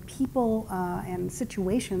sort of people and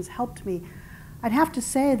situations helped me, I'd have to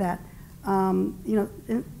say that, you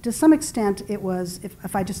know, to some extent it was,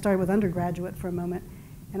 if I just started with undergraduate for a moment,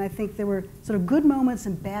 and I think there were sort of good moments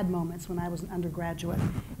and bad moments when I was an undergraduate.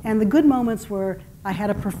 And the good moments were I had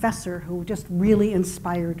a professor who just really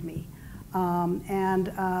inspired me. And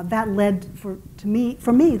that led for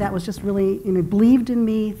me, that was just really, you know, believed in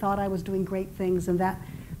me, thought I was doing great things, and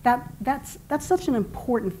that's such an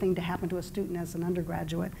important thing to happen to a student as an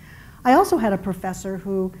undergraduate. I also had a professor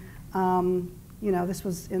who, you know, this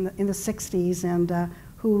was in the 60s, and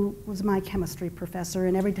who was my chemistry professor,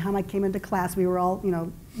 and every time I came into class, we were all, you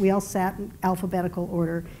know, we all sat in alphabetical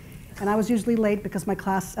order, and I was usually late because my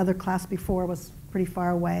other class before was pretty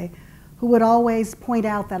far away, who would always point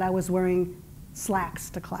out that I was wearing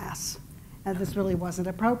slacks to class, and this really wasn't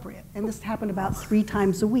appropriate, and this happened about 3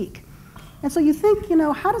 times a week. And so you think, you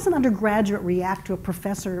know, how does an undergraduate react to a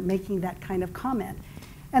professor making that kind of comment?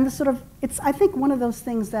 And the sort of, it's, I think, one of those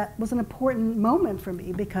things that was an important moment for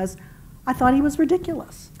me because I thought he was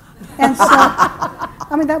ridiculous. And so,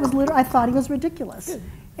 I mean, that was literally, I thought he was ridiculous. Good.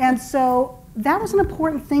 And so that was an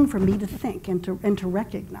important thing for me to think and to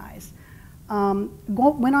recognize.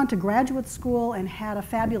 Went on to graduate school and had a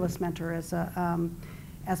fabulous mentor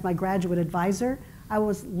as my graduate advisor. I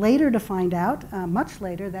was later to find out, much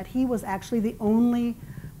later, that he was actually the only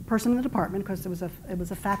person in the department, because it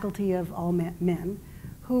was a faculty of all men,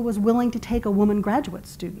 who was willing to take a woman graduate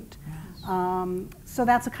student. Yes. So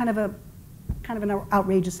that's a kind of an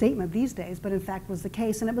outrageous statement these days, but in fact was the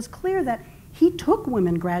case. And it was clear that he took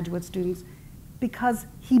women graduate students because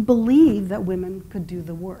he believed that women could do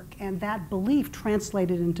the work. And that belief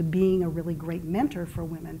translated into being a really great mentor for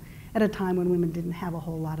women at a time when women didn't have a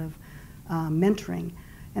whole lot of mentoring.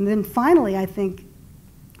 And then finally, I think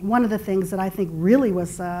one of the things that I think really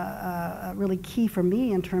was really key for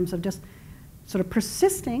me in terms of just sort of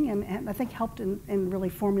persisting and I think helped in really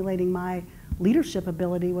formulating my leadership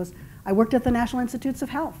ability was I worked at the National Institutes of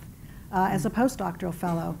Health as a postdoctoral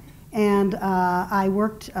fellow. And I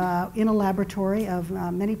worked in a laboratory of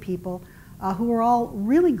many people who were all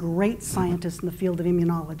really great scientists in the field of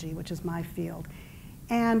immunology, which is my field.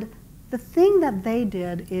 And the thing that they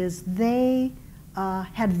did is they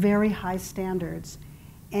had very high standards.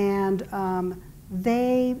 And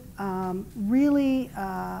they really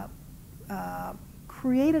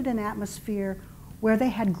created an atmosphere where they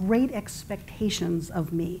had great expectations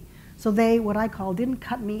of me. So they, what I call, didn't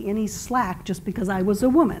cut me any slack just because I was a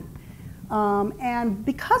woman. And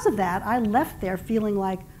because of that, I left there feeling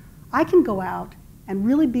like I can go out and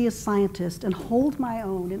really be a scientist and hold my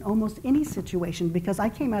own in almost any situation, because I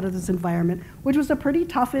came out of this environment, which was a pretty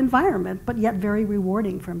tough environment, but yet very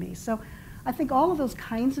rewarding for me. So I think all of those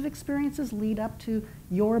kinds of experiences lead up to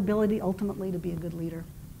your ability ultimately to be a good leader.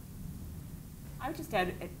 I would just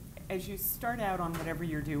add, as you start out on whatever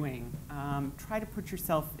you're doing, try to put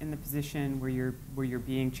yourself in the position where you're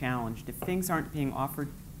being challenged. If things aren't being offered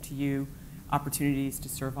to you, opportunities to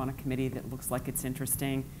serve on a committee that looks like it's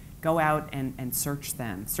interesting, go out and search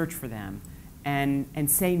for them, and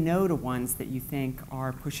say no to ones that you think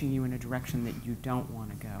are pushing you in a direction that you don't want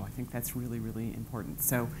to go. I think that's really, really important.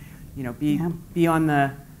 So, you know, be on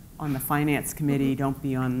the finance committee. Don't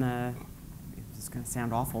be on the, it's going to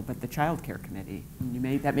sound awful, but the child care committee.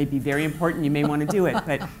 That may be very important. You may want to do it,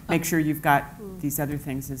 but make sure you've got these other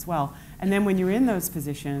things as well. And then when you're in those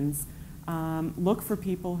positions, look for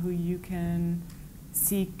people who you can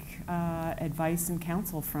seek advice and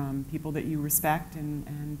counsel from, people that you respect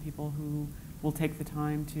and people who will take the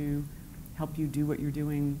time to help you do what you're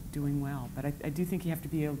doing well. But I do think you have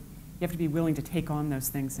to be willing to take on those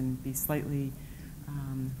things and be slightly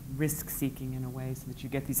risk-seeking in a way so that you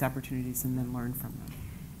get these opportunities and then learn from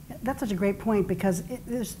them. That's such a great point, because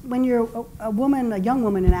when you're a young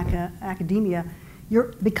woman in academia,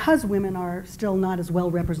 because women are still not as well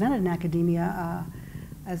represented in academia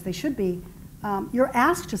as they should be, you're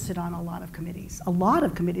asked to sit on a lot of committees,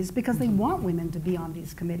 because they want women to be on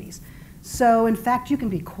these committees. So in fact, you can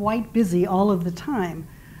be quite busy all of the time.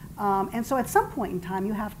 And so at some point in time,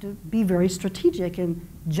 you have to be very strategic and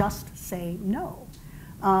just say no.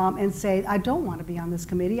 And say, I don't want to be on this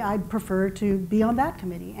committee, I'd prefer to be on that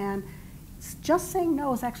committee. And just saying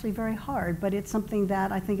no is actually very hard, but it's something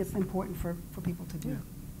that I think it's important for people to do.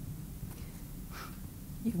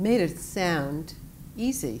 You've made it sound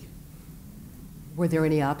easy. Were there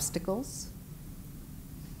any obstacles?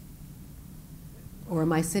 Or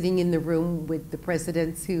am I sitting in the room with the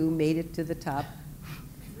presidents who made it to the top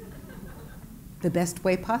the best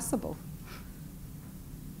way possible?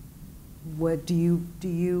 Do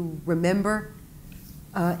you remember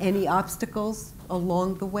any obstacles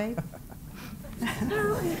along the way?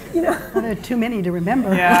 You know, well, there are too many to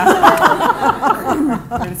remember. Yeah.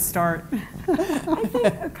 Where to start? I think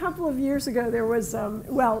a couple of years ago there was,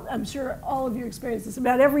 well, I'm sure all of you experience this.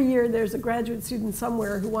 About every year there's a graduate student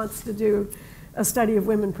somewhere who wants to do a study of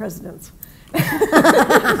women presidents.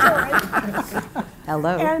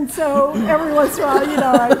 Hello. And so every once in a while, you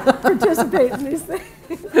know, I participate in these things.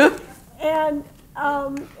 And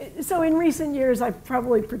so in recent years, I've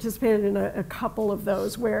probably participated in a couple of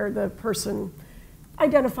those where the person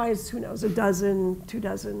identifies, who knows, 12,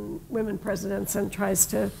 24 women presidents and tries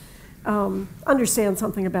to understand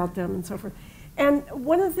something about them and so forth. And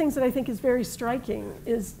one of the things that I think is very striking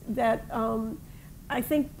is that I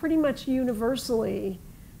think pretty much universally,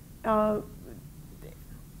 the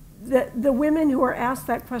women who are asked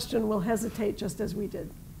that question will hesitate just as we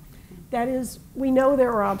did. That is, we know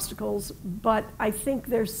there are obstacles, but I think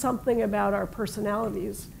there's something about our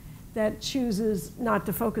personalities that chooses not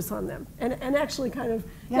to focus on them. And actually kind of,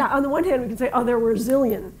 yeah, on the one hand we can say, oh, there were a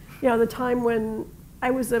zillion. You know, the time when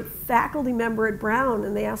I was a faculty member at Brown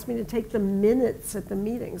and they asked me to take the minutes at the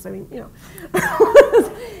meetings. I mean, you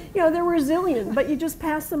know, there were a zillion, but you just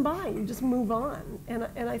pass them by, you just move on.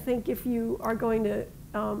 And I think if you are going to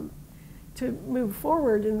move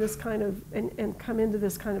forward in this kind of, and come into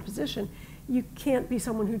this kind of position, you can't be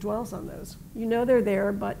someone who dwells on those. You know they're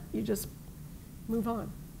there, but you just move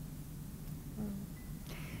on.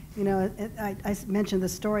 You know, I mentioned the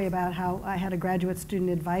story about how I had a graduate student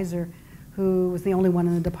advisor who was the only one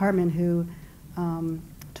in the department who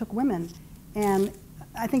took women. And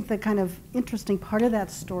I think the kind of interesting part of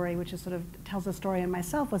that story, which is sort of tells a story in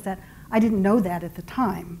myself, was that I didn't know that at the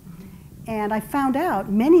time. And I found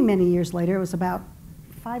out many, many years later, it was about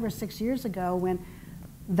 5 or 6 years ago, when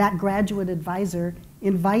that graduate advisor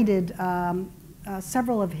invited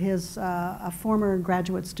several of his former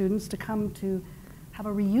graduate students to come to have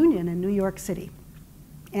a reunion in New York City.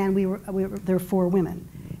 And there were 4 women.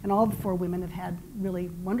 And all the 4 women have had really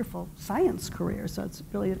wonderful science careers, so it's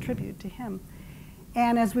really a tribute to him.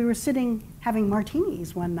 And as we were sitting having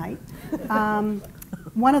martinis one night,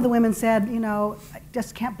 one of the women said, you know, I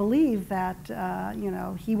just can't believe that, you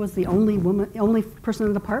know, he was the only person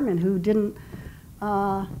in the department who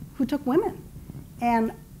who took women.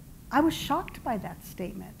 And I was shocked by that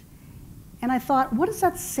statement. And I thought, what does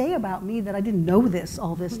that say about me that I didn't know this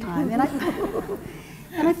all this time?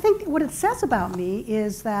 And I think what it says about me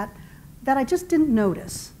is that I just didn't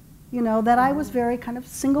notice, you know, that I was very kind of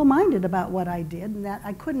single-minded about what I did, and that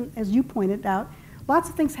I couldn't, as you pointed out, lots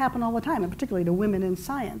of things happen all the time, and particularly to women in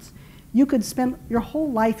science. You could spend your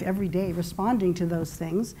whole life every day responding to those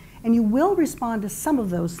things, and you will respond to some of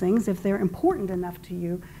those things if they're important enough to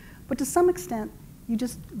you, but to some extent,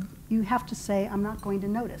 you have to say, I'm not going to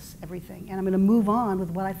notice everything, and I'm going to move on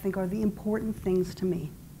with what I think are the important things to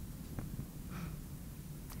me.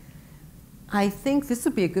 I think this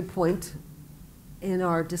would be a good point in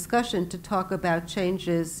our discussion to talk about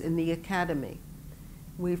changes in the academy.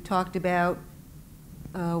 We've talked about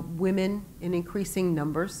women in increasing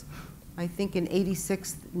numbers. I think in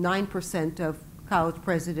 86, 9% of college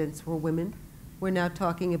presidents were women. We're now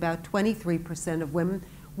talking about 23% of women.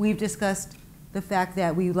 We've discussed the fact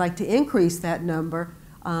that we would like to increase that number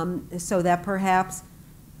so that perhaps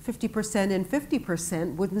 50% and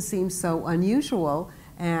 50% wouldn't seem so unusual,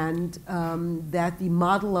 and that the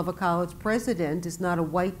model of a college president is not a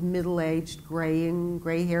white, middle-aged,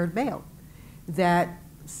 gray-haired male. That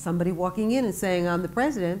somebody walking in and saying, I'm the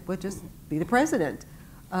president, would just be the president.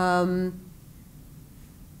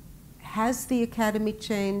 Has the academy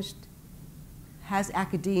changed? Has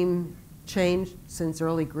academe changed since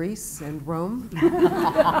early Greece and Rome?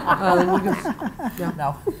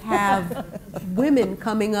 No. Have women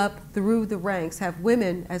coming up through the ranks, have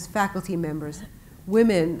women as faculty members,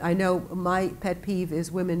 women, I know my pet peeve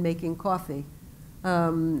is women making coffee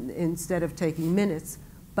instead of taking minutes,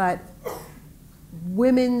 but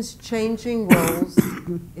women's changing roles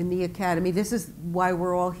in the academy. This is why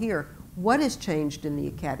we're all here. What has changed in the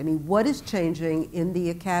academy? What is changing in the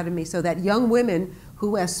academy so that young women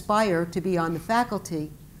who aspire to be on the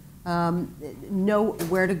faculty know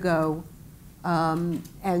where to go,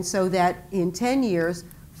 and so that in 10 years,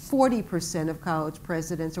 40% of college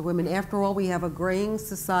presidents are women. After all, we have a graying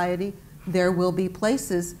society. There will be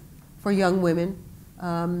places for young women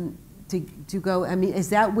to go. I mean, is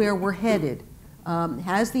that where we're headed?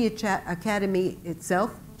 Has the academy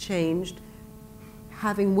itself changed?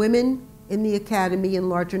 Having women in the academy in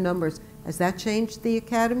larger numbers, has that changed the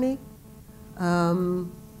academy?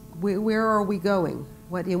 Where are we going?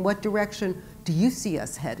 In what direction do you see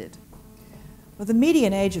us headed? Well, the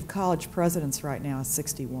median age of college presidents right now is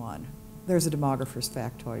 61. There's a demographer's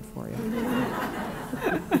factoid for you.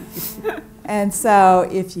 And so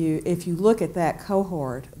if you look at that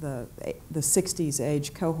cohort, the 60s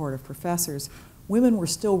age cohort of professors, women were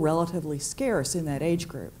still relatively scarce in that age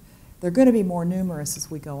group. They're going to be more numerous as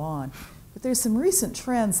we go on. But there's some recent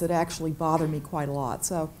trends that actually bother me quite a lot.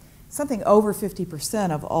 So something over 50%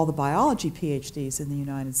 of all the biology PhDs in the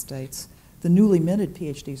United States, the newly minted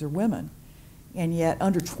PhDs, are women. And yet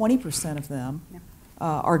under 20% of them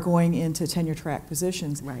are going into tenure track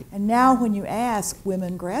positions. Right. And now when you ask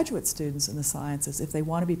women graduate students in the sciences if they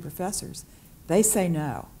want to be professors, they say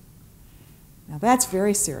no. Now that's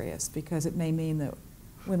very serious, because it may mean that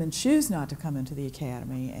women choose not to come into the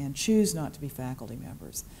academy and choose not to be faculty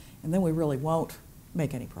members. And then we really won't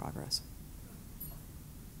make any progress.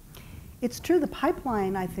 It's true, the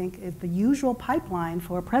pipeline, I think, the usual pipeline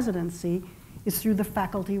for a presidency is through the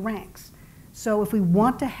faculty ranks. So if we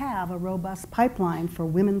want to have a robust pipeline for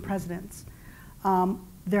women presidents,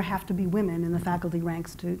 there have to be women in the faculty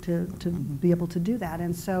ranks to be able to do that.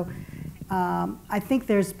 And so I think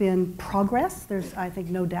there's been progress. There's, I think,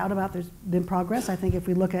 no doubt about there's been progress. I think if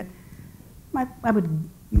we look at, I would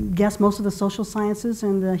guess most of the social sciences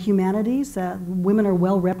and the humanities, women are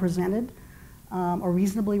well represented or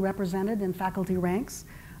reasonably represented in faculty ranks.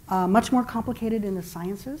 Much more complicated in the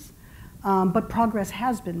sciences, but progress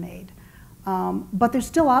has been made. But there's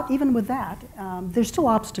still, even with that, there's still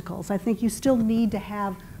obstacles. I think you still need to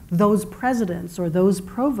have those presidents or those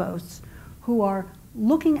provosts who are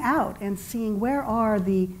looking out and seeing where are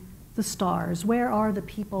the stars, where are the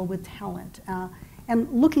people with talent, and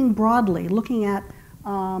looking broadly, looking at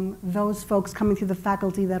those folks coming through the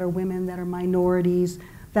faculty that are women, that are minorities,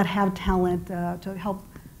 that have talent to help,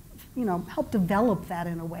 help develop that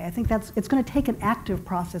in a way. I think it's going to take an active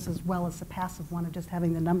process as well as a passive one of just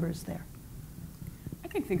having the numbers there. I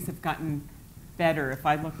think things have gotten better. If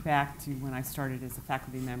I look back to when I started as a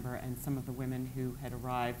faculty member and some of the women who had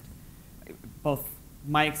arrived, both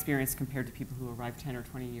my experience compared to people who arrived 10 or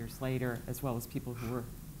 20 years later, as well as people who were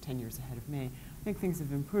 10 years ahead of me, I think things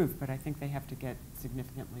have improved, but I think they have to get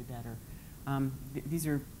significantly better. These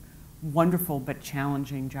are wonderful but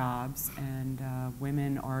challenging jobs, and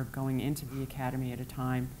women are going into the academy at a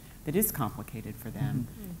time that is complicated for them.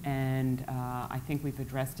 Mm-hmm. And I think we've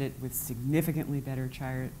addressed it with significantly better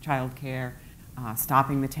child care,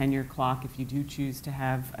 stopping the tenure clock if you do choose to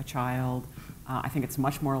have a child, I think it's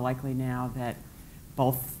much more likely now that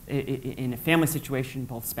both, in a family situation,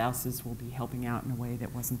 both spouses will be helping out in a way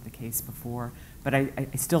that wasn't the case before. But I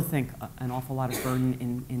still think an awful lot of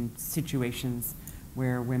burden in situations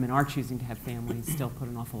where women are choosing to have families still put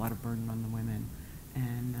an awful lot of burden on the women.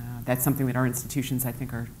 And that's something that our institutions, I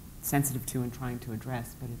think, are sensitive to and trying to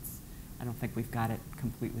address, but I don't think we've got it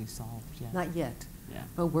completely solved yet. Not yet, yeah.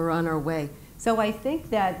 But we're on our way. So I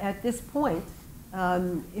think that at this point,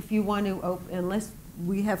 if you want to, unless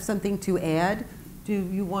we have something to add, do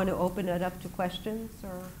you want to open it up to questions?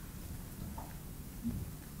 Or?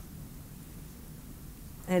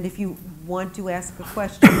 And if you want to ask a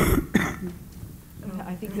question,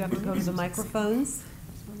 I think you have to go to the microphones.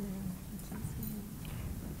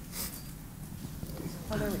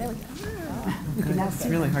 Oh, there we go. It's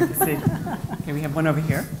really hard to see. Okay, we have one over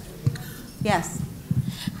here. Yes.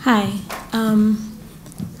 Hi.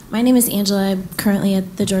 My name is Angela. I'm currently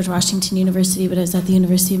at the George Washington University, but I was at the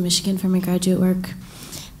University of Michigan for my graduate work.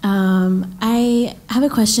 I have a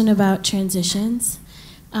question about transitions.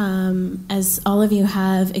 As all of you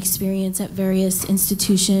have experience at various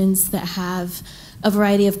institutions that have a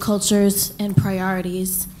variety of cultures and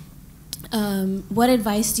priorities, what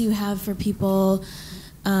advice do you have for people,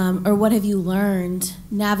 or what have you learned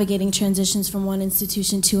navigating transitions from one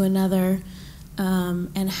institution to another,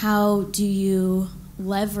 and how do you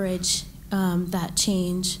leverage that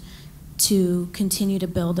change to continue to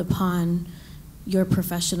build upon your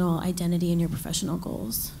professional identity and your professional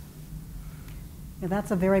goals? Yeah, that's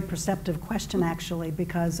a very perceptive question, actually,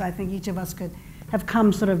 because I think each of us could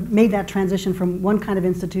have made that transition from one kind of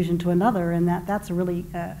institution to another, and that's really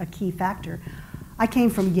a key factor. I came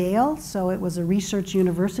from Yale, so it was a research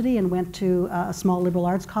university, and went to a small liberal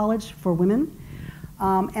arts college for women.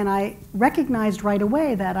 And I recognized right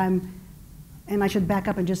away that and I should back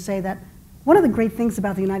up and just say that one of the great things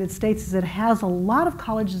about the United States is it has a lot of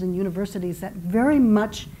colleges and universities that very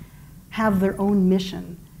much have their own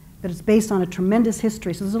mission, that it's based on a tremendous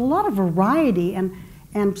history. So there's a lot of variety and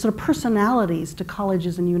sort of personalities to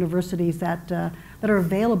colleges and universities that are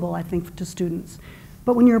available, I think, to students.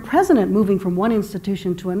 But when you're a president moving from one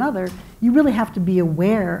institution to another, you really have to be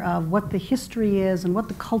aware of what the history is and what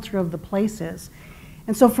the culture of the place is.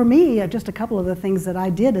 And so for me, just a couple of the things that I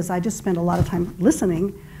did is I just spent a lot of time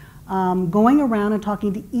listening, going around and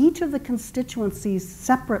talking to each of the constituencies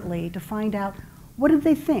separately to find out what did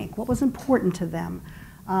they think, what was important to them.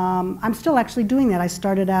 I'm still actually doing that. I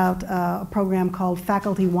started out a program called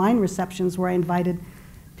Faculty Wine Receptions, where I invited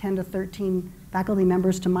 10 to 13 faculty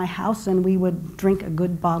members to my house, and we would drink a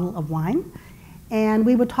good bottle of wine, and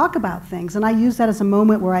we would talk about things. And I used that as a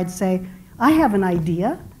moment where I'd say, I have an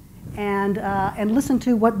idea, and listen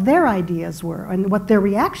to what their ideas were and what their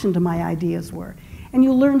reaction to my ideas were. And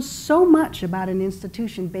you learn so much about an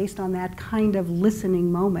institution based on that kind of listening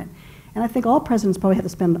moment. And I think all presidents probably have to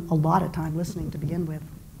spend a lot of time listening to begin with.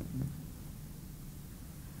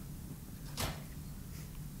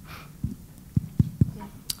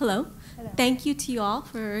 Hello. Thank you to you all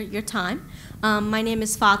for your time. My name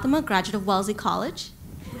is Fatima, graduate of Wellesley College.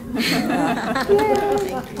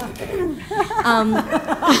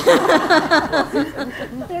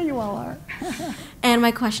 There you all are. And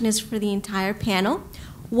my question is for the entire panel.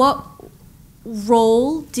 What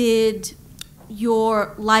role did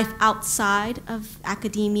your life outside of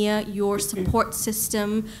academia, your support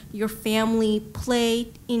system, your family play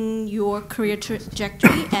in your career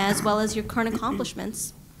trajectory as well as your current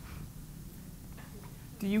accomplishments?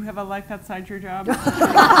 Do you have a life outside your job? But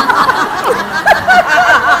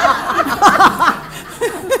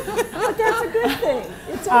that's a good thing.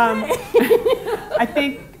 It's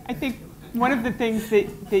okay. I think one of the things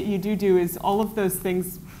that you do is all of those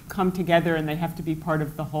things come together, and they have to be part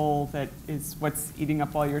of the whole that is what's eating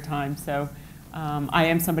up all your time. So I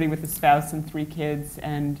am somebody with a spouse and 3 kids,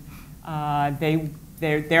 and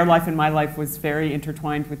their life and my life was very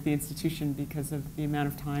intertwined with the institution because of the amount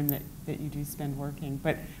of time that you do spend working.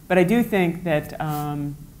 But I do think that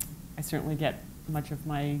I certainly get much of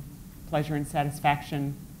my pleasure and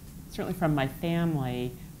satisfaction, certainly from my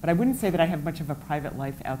family, but I wouldn't say that I have much of a private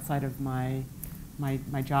life outside of my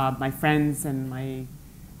job. My friends and my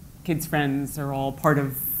kids' friends are all part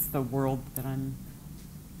of the world that I'm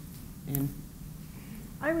in.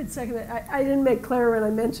 I would second that. I didn't make clear when I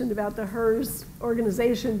mentioned about the HERS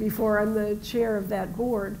organization before. I'm the chair of that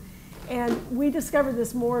board. And we discovered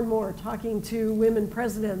this more and more talking to women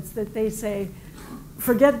presidents, that they say,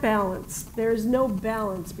 forget balance. There's no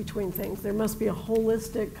balance between things. There must be a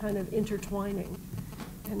holistic kind of intertwining.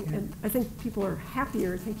 And I think people are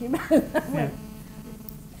happier thinking about it that way.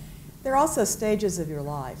 There are also stages of your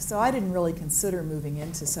life. So I didn't really consider moving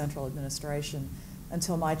into central administration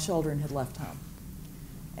until my children had left home.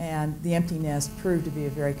 And the empty nest proved to be a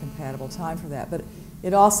very compatible time for that. But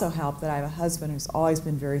it also helped that I have a husband who's always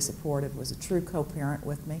been very supportive, was a true co-parent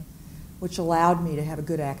with me, which allowed me to have a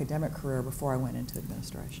good academic career before I went into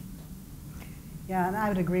administration. Yeah, and I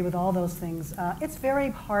would agree with all those things. It's very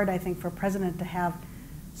hard, I think, for a president to have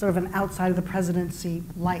sort of an outside of the presidency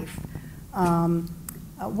life. And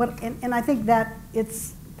I think that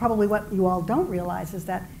it's probably what you all don't realize is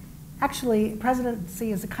that actually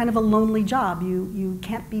presidency is a kind of a lonely job. You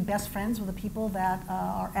can't be best friends with the people that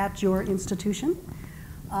are at your institution.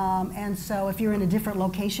 And so if you're in a different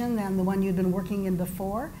location than the one you'd been working in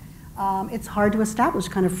before, it's hard to establish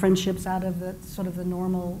kind of friendships out of the sort of the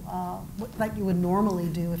normal, like you would normally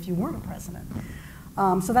do if you weren't a president.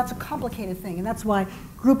 So that's a complicated thing, and that's why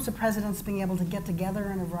groups of presidents being able to get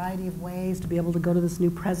together in a variety of ways, to be able to go to this new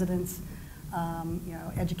president's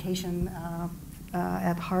education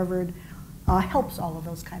at Harvard helps all of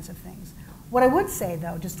those kinds of things. What I would say,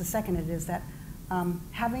 though, just to second it, is that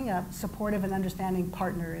having a supportive and understanding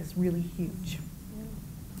partner is really huge.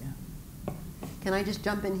 Yeah. Can I just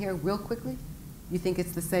jump in here real quickly? You think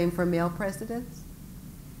it's the same for male presidents?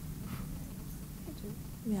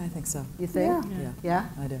 Yeah, I think so. You think? Yeah. Yeah?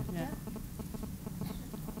 I do. Yeah.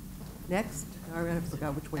 Next? All right, I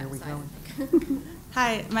forgot which way are we going.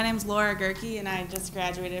 Hi, my name's Laura Gerke, and I just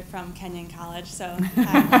graduated from Kenyon College, so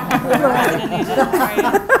hi. President Nugent, how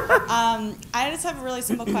are you? I just have a really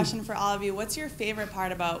simple question for all of you. What's your favorite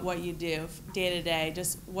part about what you do day to day?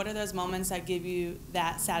 Just what are those moments that give you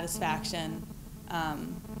that satisfaction?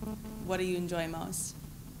 What do you enjoy most?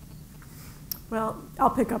 Well, I'll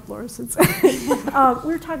pick up, Laura, since we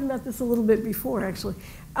were talking about this a little bit before, actually.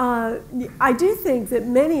 I do think that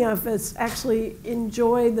many of us actually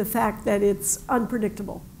enjoy the fact that it's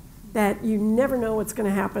unpredictable, that you never know what's going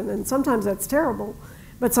to happen, and sometimes that's terrible,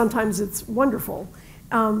 but sometimes it's wonderful.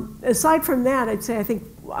 Aside from that, I'd say I think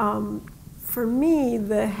for me,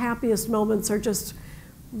 the happiest moments are just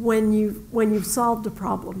when you've solved a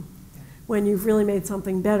problem, when you've really made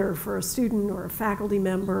something better for a student or a faculty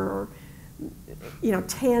member, or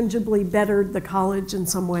tangibly bettered the college in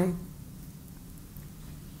some way.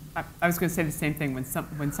 I was going to say the same thing.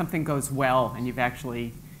 When something goes well and you've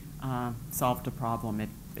actually solved a problem, it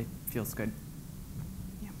feels good.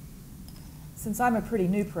 Yeah. Since I'm a pretty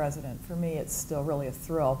new president, for me it's still really a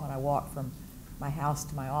thrill when I walk from my house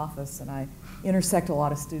to my office and I intersect a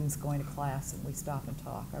lot of students going to class and we stop and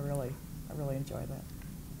talk. I really enjoy that.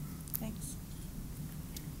 Thanks.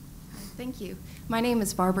 Thank you. My name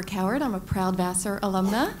is Barbara Coward. I'm a proud Vassar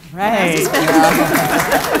alumna. Right.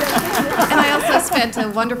 And I also spent a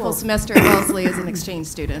wonderful semester at Wellesley as an exchange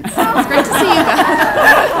student. So it's great to see you guys.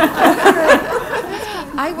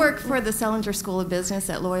 I work for the Selinger School of Business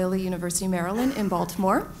at Loyola University, Maryland in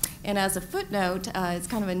Baltimore. And as a footnote, it's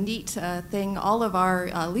kind of a neat thing. All of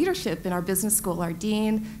our leadership in our business school, our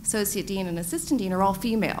dean, associate dean, and assistant dean are all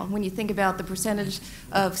female. When you think about the percentage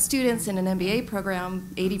of students in an MBA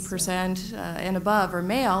program, 80% and above are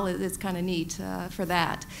male, it's kind of neat for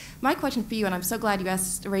that. My question for you, and I'm so glad you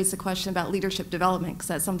raised the question about leadership development, because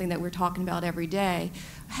that's something that we're talking about every day.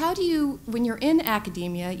 How do you, when you're in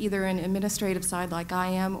academia, either in administrative side like I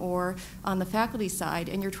am or on the faculty side,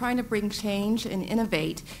 and you're trying to bring change and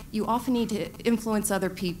innovate, you often need to influence other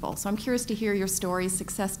people. So I'm curious to hear your stories,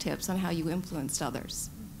 success tips on how you influenced others.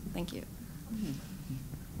 Thank you.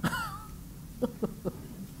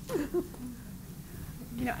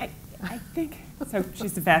 I think, so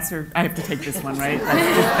she's a Vassar, I have to take this one, right?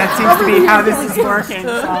 That seems to be how this is working,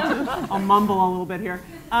 so I'll mumble a little bit here.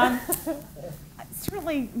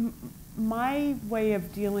 Certainly, my way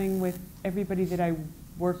of dealing with everybody that I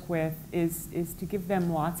work with is to give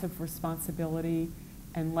them lots of responsibility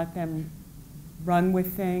and let them run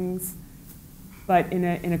with things, but in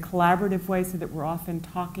a collaborative way, so that we're often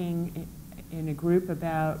talking in a group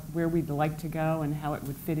about where we'd like to go and how it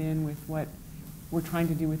would fit in with what we're trying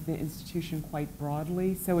to do with the institution quite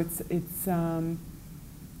broadly. So it's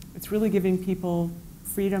really giving people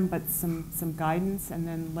freedom, but some guidance, and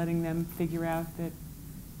then letting them figure out that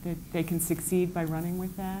they can succeed by running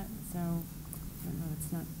with that. So I don't know.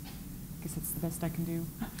 It's not. I guess it's the best I can do.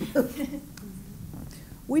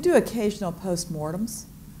 We do occasional postmortems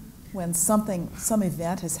when some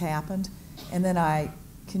event has happened, and then I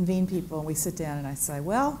convene people and we sit down and I say,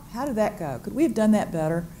 well, how did that go? Could we have done that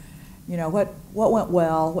better? What went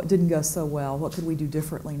well? What didn't go so well? What could we do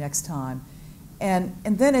differently next time? And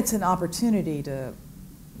then it's an opportunity to,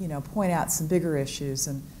 point out some bigger issues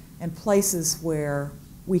and places where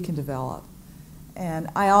we can develop. And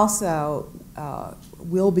I also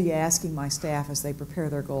will be asking my staff as they prepare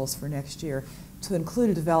their goals for next year to include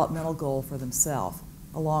a developmental goal for themselves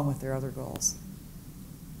along with their other goals.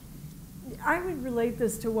 I would relate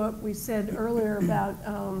this to what we said earlier about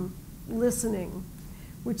listening,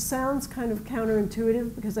 which sounds kind of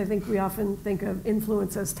counterintuitive because I think we often think of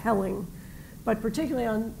influence as telling. But particularly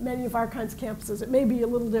on many of our kinds of campuses, it may be a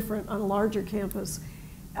little different on a larger campus.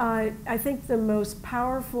 I think the most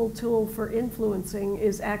powerful tool for influencing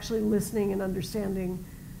is actually listening and understanding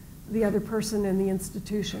the other person and the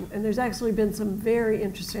institution. And there's actually been some very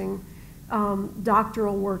interesting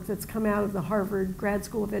doctoral work that's come out of the Harvard Grad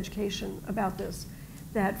School of Education about this,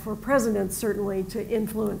 that for presidents certainly to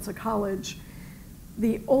influence a college,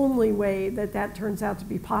 the only way that that turns out to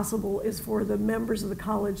be possible is for the members of the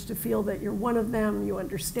college to feel that you're one of them, you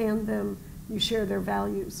understand them, you share their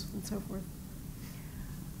values, and so forth.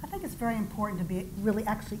 I think it's very important to be really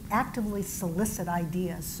actually actively solicit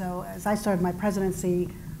ideas. So as I started my presidency,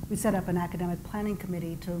 we set up an academic planning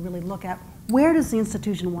committee to really look at where does the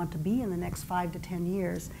institution want to be in the next 5 to 10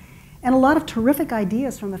 years. And a lot of terrific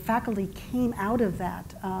ideas from the faculty came out of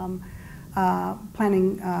that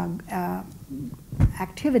planning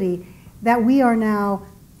activity that we are now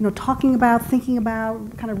talking about, thinking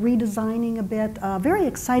about, kind of redesigning a bit, very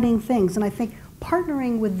exciting things. And I think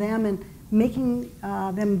partnering with them and making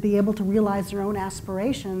them be able to realize their own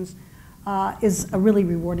aspirations is a really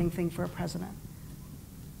rewarding thing for a president.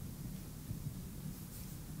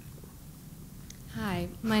 Hi,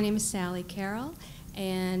 my name is Sally Carroll,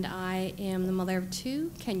 and I am the mother of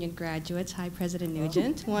 2 Kenyon graduates. Hi, President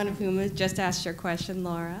Nugent, one of whom has just asked your question,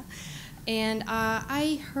 Laura. And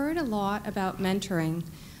I heard a lot about mentoring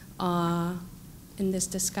in this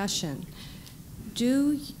discussion.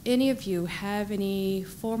 Do any of you have any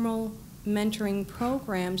formal mentoring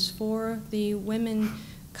programs for the women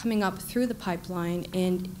coming up through the pipeline?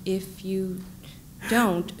 And if you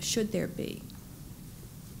don't, should there be?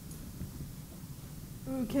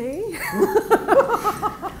 Okay.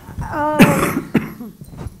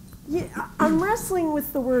 Yeah, I'm wrestling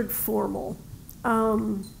with the word formal. I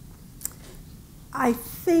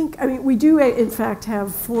mean, we do in fact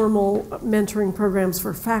have formal mentoring programs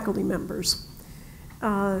for faculty members,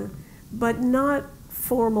 but not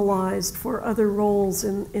formalized for other roles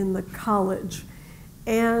in the college.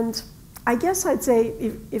 And I guess I'd say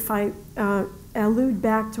if I allude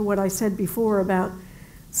back to what I said before about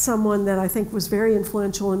someone that I think was very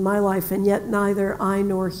influential in my life, and yet neither I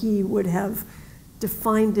nor he would have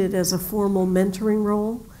defined it as a formal mentoring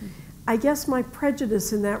role. I guess my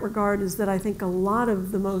prejudice in that regard is that I think a lot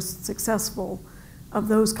of the most successful of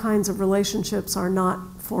those kinds of relationships are not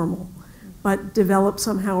formal, but develop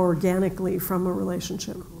somehow organically from a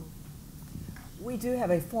relationship. We do have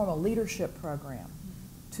a formal leadership program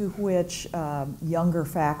to which younger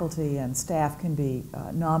faculty and staff can be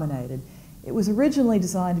nominated. It was originally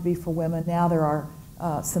designed to be for women. Now there are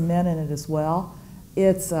some men in it as well.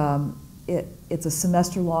 It's a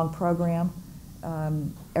semester-long program.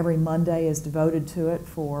 Every Monday is devoted to it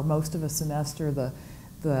for most of a semester.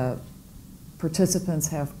 The participants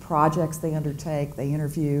have projects they undertake. They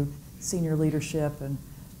interview senior leadership and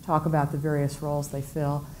talk about the various roles they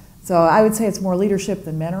fill. So I would say it's more leadership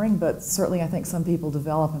than mentoring, but certainly I think some people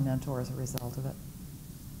develop a mentor as a result of it.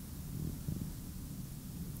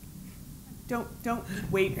 Don't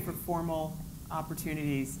wait for formal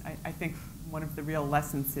opportunities. I think one of the real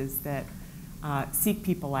lessons is that seek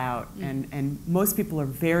people out, and most people are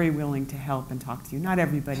very willing to help and talk to you. Not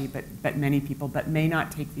everybody, but many people, but may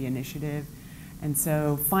not take the initiative. And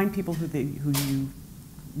so find people who you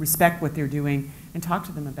respect what they're doing and talk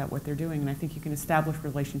to them about what they're doing. And I think you can establish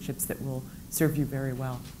relationships that will serve you very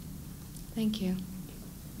well. Thank you.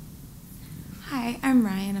 Hi, I'm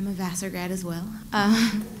Ryan. I'm a Vassar grad as well.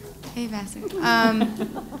 Hey, Vassar. I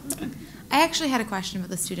actually had a question about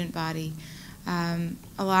the student body. A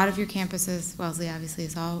lot of your campuses, Wellesley obviously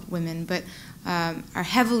is all women, but are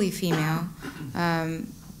heavily female,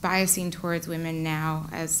 biasing towards women now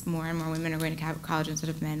as more and more women are going to college instead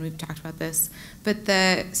of men. We've talked about this. But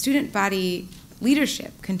the student body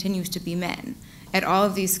leadership continues to be men at all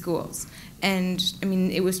of these schools. And I mean,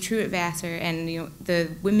 it was true at Vassar, and the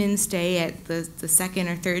women stay at the second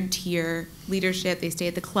or third tier leadership. They stay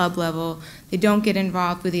at the club level. They don't get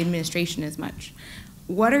involved with the administration as much.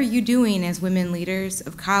 What are you doing as women leaders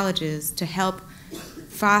of colleges to help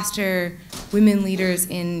foster women leaders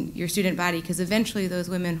in your student body? Because eventually those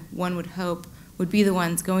women, one would hope, would be the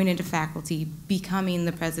ones going into faculty, becoming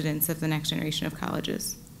the presidents of the next generation of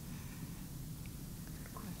colleges.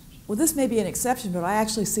 Well, this may be an exception, but I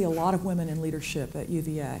actually see a lot of women in leadership at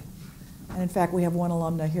UVA. And in fact, we have one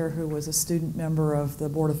alumna here who was a student member of the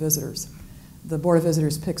Board of Visitors. The Board of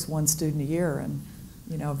Visitors picks one student a year, and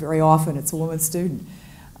very often it's a woman student.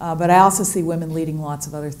 But I also see women leading lots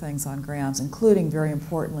of other things on grounds, including, very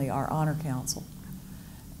importantly, our Honor Council.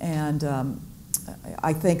 And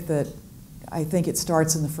I think it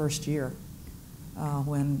starts in the first year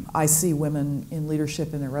when I see women in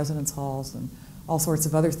leadership in their residence halls and all sorts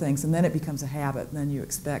of other things, and then it becomes a habit, and then you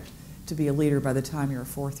expect to be a leader by the time you're a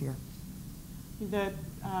fourth year. The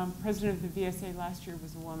president of the VSA last year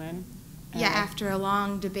was a woman. Yeah, after a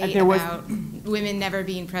long debate about women never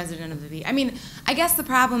being president of the VSA. I mean, I guess the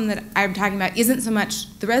problem that I'm talking about isn't so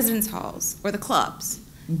much the residence halls or the clubs.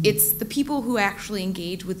 Mm-hmm. It's the people who actually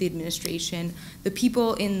engage with the administration, the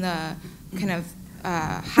people in the kind of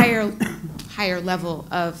higher level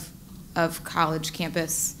of college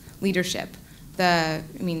campus leadership.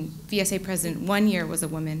 VSA president one year was a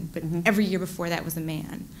woman, but every year before that was a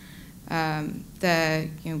man.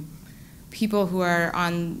 People who are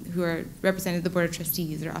represented the Board of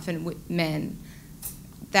Trustees are often men.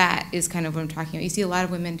 That is kind of what I'm talking about. You see a lot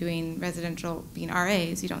of women doing residential, being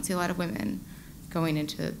RAs. You don't see a lot of women going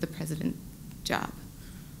into the president job.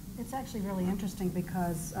 It's actually really interesting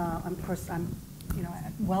because, of course, at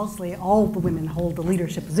Wellesley, all the women hold the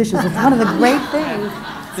leadership positions. It's one of the great things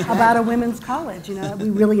about a women's college. We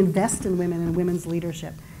really invest in women and women's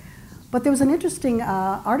leadership. But there was an interesting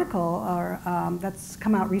article that's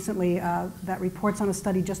come out recently that reports on a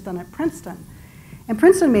study just done at Princeton. And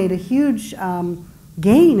Princeton made a huge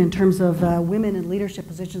gain in terms of women in leadership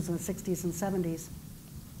positions in the 60s and 70s.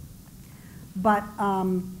 But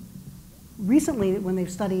recently, when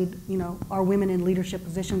they've studied, are women in leadership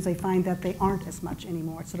positions, they find that they aren't as much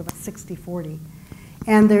anymore. It's sort of a 60-40.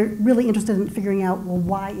 And they're really interested in figuring out, well,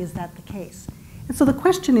 why is that the case? And so the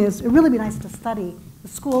question is, it would really be nice to study the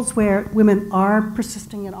schools where women are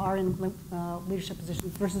persisting and are in leadership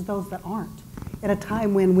positions versus those that aren't, at a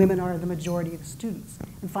time when women are the majority of the students,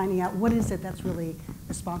 and finding out what is it that's really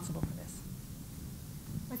responsible for this.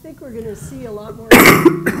 I think we're going to see a lot more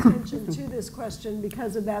attention to this question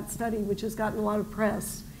because of that study, which has gotten a lot of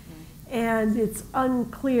press. And it's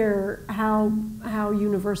unclear how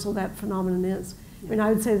universal that phenomenon is. I mean,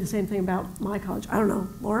 I would say the same thing about my college. I don't know,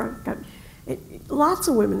 Laura. Lots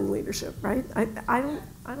of women in leadership, right? I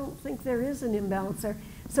don't think there is an imbalance there.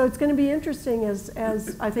 So it's going to be interesting as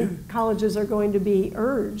I think colleges are going to be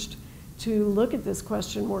urged to look at this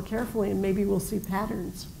question more carefully, and maybe we'll see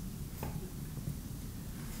patterns.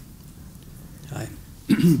 Hi,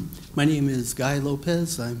 my name is Guy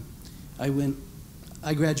Lopez.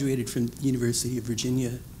 I graduated from the University of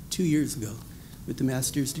Virginia 2 years ago with a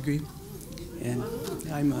master's degree, and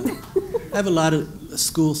I have a lot of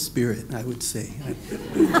school spirit, I would say.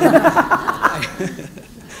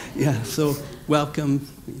 Yeah, so welcome,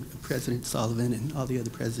 President Sullivan and all the other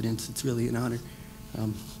presidents. It's really an honor.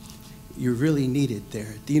 You're really needed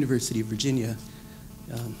there at the University of Virginia.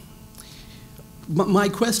 My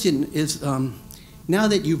question is, now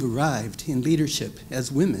that you've arrived in leadership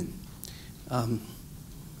as women,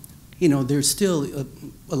 there's still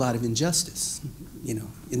a lot of injustice,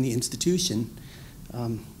 in the institution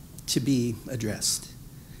to be addressed.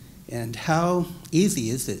 And how easy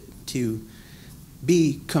is it to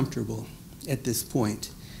be comfortable at this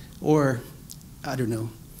point? Or, I don't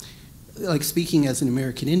know, like speaking as an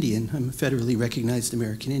American Indian, I'm a federally recognized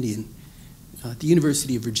American Indian. The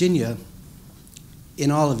University of Virginia,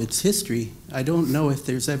 in all of its history, I don't know if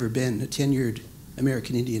there's ever been a tenured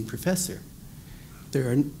American Indian professor. There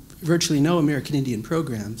are virtually no American Indian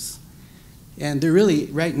programs. And there really,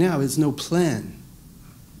 right now, is no plan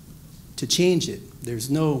to change it.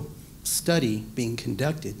 There's no study being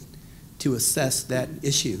conducted to assess that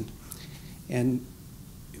issue. And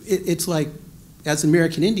it's like, as an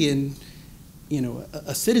American Indian,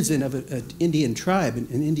 a citizen of an Indian tribe, an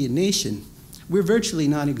Indian nation, we're virtually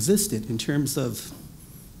non-existent in terms of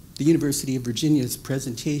the University of Virginia's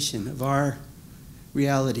presentation of our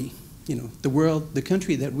reality. The world, the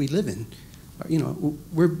country that we live in.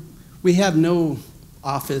 We have no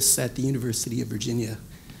office at the University of Virginia.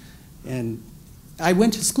 And I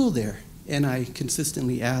went to school there, and I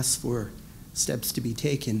consistently asked for steps to be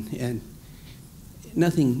taken, and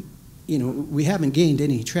nothing, we haven't gained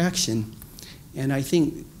any traction. And I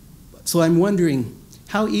think, so I'm wondering,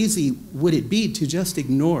 how easy would it be to just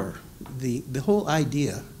ignore the whole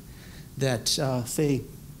idea that, say,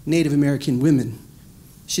 Native American women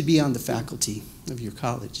should be on the faculty of your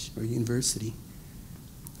college or university?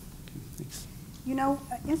 Okay, thanks.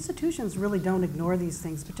 Institutions really don't ignore these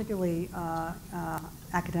things, particularly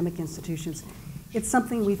academic institutions. It's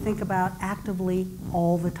something we think about actively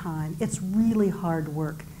all the time. It's really hard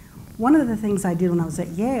work. one of the things I did when I was at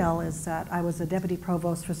Yale is that I was a deputy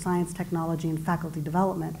provost for science, technology, and faculty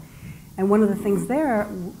development. And one of the things there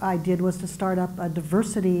I did was to start up a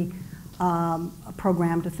diversity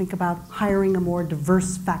program to think about hiring a more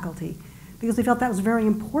diverse faculty, because we felt that was very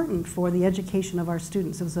important for the education of our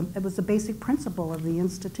students. It was a basic principle of the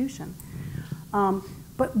institution.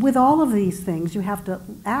 But with all of these things, you have to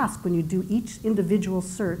ask, when you do each individual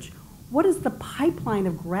search, what is the pipeline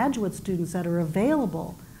of graduate students that are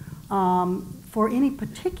available for any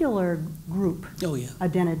particular group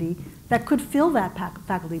identity that could fill that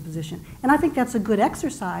faculty position? And I think that's a good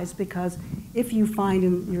exercise, because if you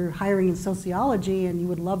find you're hiring in sociology and you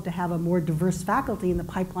would love to have a more diverse faculty and the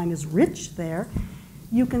pipeline is rich there,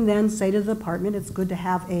 you can then say to the department, it's good to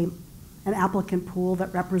have an applicant pool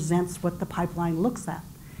that represents what the pipeline looks at.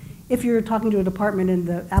 If you're talking to a department and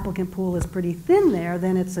the applicant pool is pretty thin there,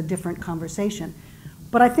 then it's a different conversation.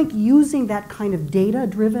 But I think using that kind of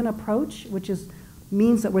data-driven approach, which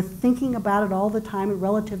means that we're thinking about it all the time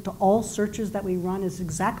relative to all searches that we run, is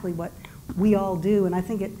exactly what we all do. And I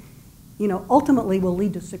think it, ultimately will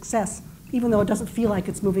lead to success, even though it doesn't feel like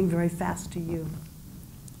it's moving very fast to you.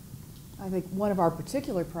 I think one of our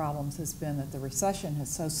particular problems has been that the recession has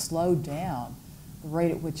so slowed down the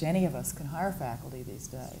rate at which any of us can hire faculty these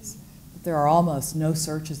days. But there are almost no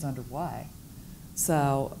searches underway.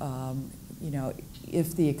 So,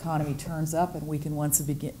 if the economy turns up and we can once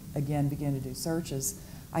again begin to do searches,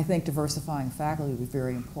 I think diversifying faculty would be a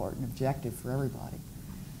very important objective for everybody.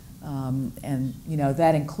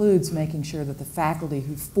 That includes making sure that the faculty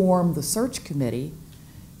who form the search committee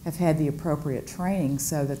have had the appropriate training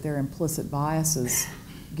so that their implicit biases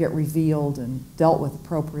get revealed and dealt with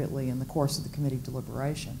appropriately in the course of the committee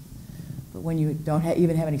deliberation. But when you don't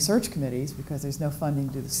even have any search committees because there's no funding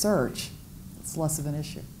to do the search, it's less of an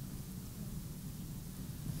issue.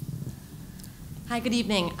 Hi, good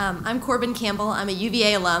evening. I'm Corbin Campbell. I'm a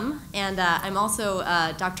UVA alum, and I'm also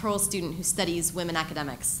a doctoral student who studies women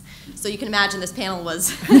academics. So you can imagine this panel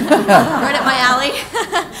was right up my alley.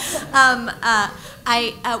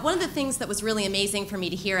 One of the things that was really amazing for me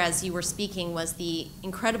to hear as you were speaking was the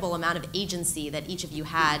incredible amount of agency that each of you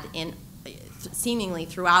had in seemingly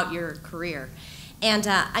throughout your career. And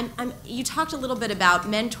you talked a little bit about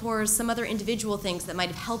mentors, some other individual things that might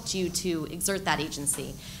have helped you to exert that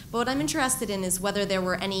agency. But what I'm interested in is whether there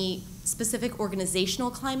were any specific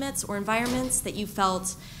organizational climates or environments that you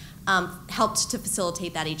felt helped to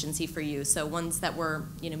facilitate that agency for you. So ones that were,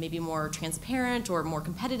 maybe more transparent or more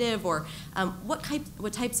competitive, or what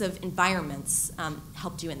types of environments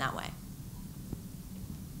helped you in that way?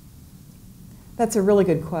 That's a really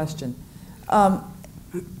good question.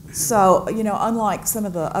 So, unlike some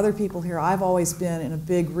of the other people here, I've always been in a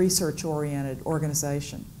big research-oriented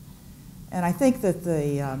organization. And I think that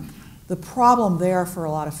the problem there for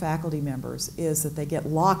a lot of faculty members is that they get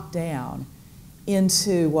locked down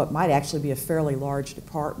into what might actually be a fairly large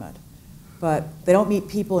department. But they don't meet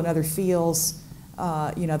people in other fields,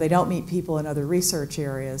 they don't meet people in other research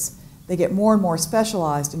areas. They get more and more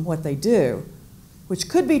specialized in what they do, which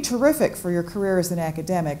could be terrific for your career as an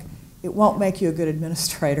academic. It won't make you a good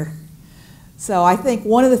administrator. So I think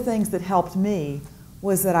one of the things that helped me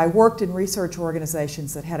was that I worked in research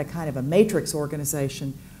organizations that had a kind of a matrix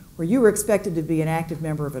organization where you were expected to be an active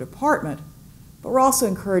member of a department, but were also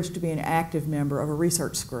encouraged to be an active member of a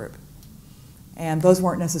research group. And those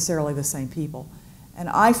weren't necessarily the same people. And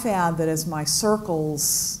I found that as my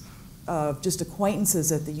circles of just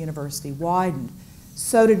acquaintances at the university widened,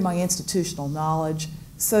 so did my institutional knowledge,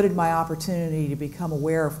 so did my opportunity to become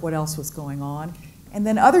aware of what else was going on. And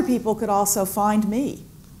then other people could also find me.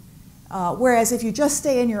 Whereas if you just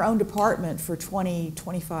stay in your own department for 20,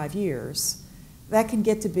 25 years, that can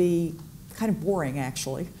get to be kind of boring,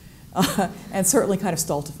 actually, and certainly kind of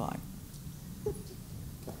stultifying.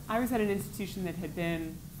 I was at an institution that had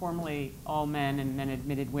been formerly all men and then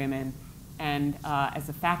admitted women. And as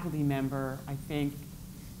a faculty member, I think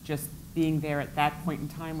just being there at that point in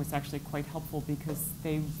time was actually quite helpful, because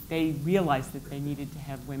they realized that they needed to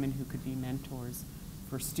have women who could be mentors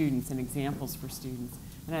for students and examples for students.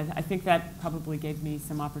 And I think that probably gave me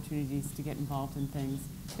some opportunities to get involved in things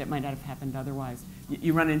that might not have happened otherwise.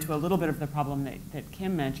 You run into a little bit of the problem that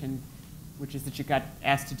Kim mentioned, which is that you got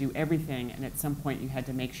asked to do everything, and at some point you had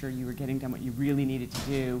to make sure you were getting done what you really needed to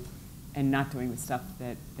do and not doing the stuff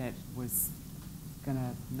that was going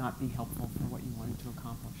to not be helpful for what you wanted to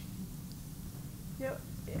accomplish.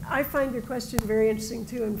 I find your question very interesting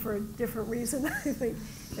too, and for a different reason, I think,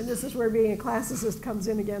 and this is where being a classicist comes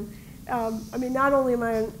in again. I mean, not only am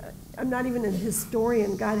I'm not even a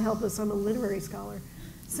historian, God help us, I'm a literary scholar.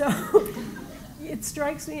 So, it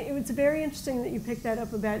strikes me, it's very interesting that you picked that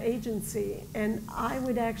up about agency, and I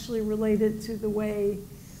would actually relate it to the way,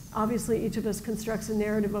 obviously, each of us constructs a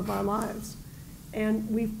narrative of our lives. And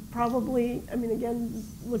we've probably, I mean, again,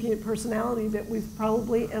 looking at personality, that we've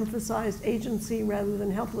probably emphasized agency rather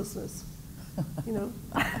than helplessness, you know?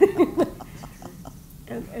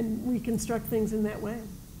 and we construct things in that way.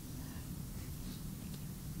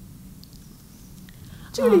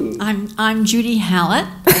 Judy. I'm Judy Hallett,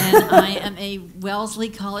 and I am a Wellesley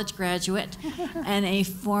College graduate and a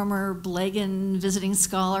former Blagan visiting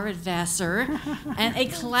scholar at Vassar and a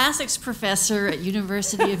classics professor at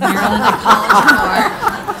University of Maryland at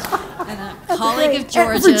College Park and a colleague of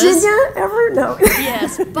George's. Virginia ever? No.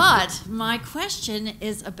 Yes, but my question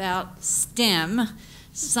is about STEM,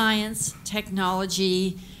 science,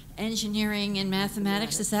 technology, engineering and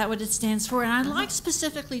mathematics. Is that what it stands for? And I'd like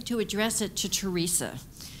specifically to address it to Teresa,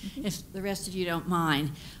 if the rest of you don't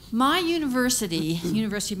mind. My university,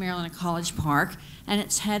 University of Maryland at College Park, and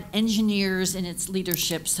it's had engineers in its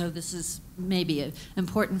leadership, so this is maybe an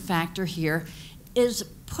important factor here, is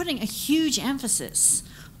putting a huge emphasis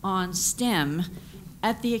on STEM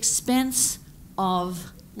at the expense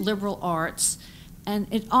of liberal arts, and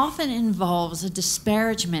it often involves a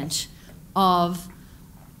disparagement of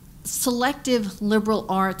selective liberal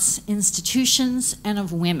arts institutions and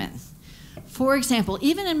of women. For example,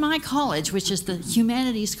 even in my college, which is the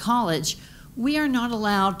Humanities College, we are not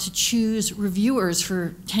allowed to choose reviewers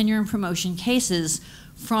for tenure and promotion cases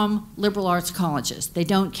from liberal arts colleges. They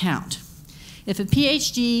don't count. If a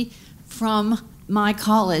PhD from my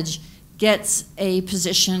college gets a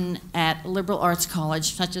position at a liberal arts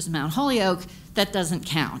college, such as Mount Holyoke, that doesn't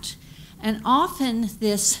count. And often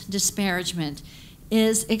this disparagement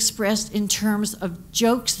is expressed in terms of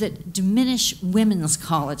jokes that diminish women's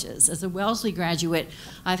colleges. As a Wellesley graduate,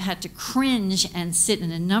 I've had to cringe and sit in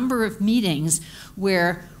a number of meetings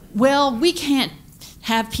where, well, we can't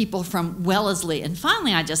have people from Wellesley. And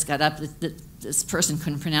finally, I just got up, this person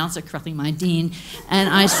couldn't pronounce it correctly, my dean, and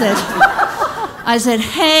I said,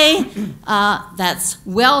 hey, that's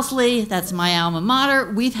Wellesley, that's my alma mater.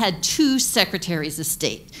 We've had 2 secretaries of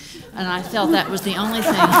state. And I felt that was the only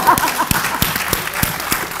thing.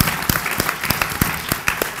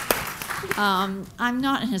 I'm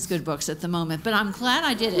not in his good books at the moment, but I'm glad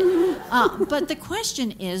I did it. But the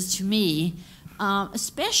question is, to me,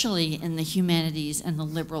 especially in the humanities and the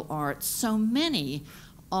liberal arts, so many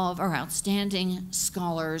of our outstanding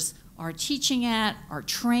scholars are teaching at, are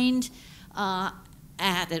trained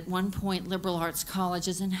at one point, liberal arts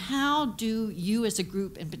colleges, and how do you as a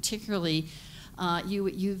group, and particularly you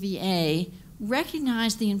at UVA,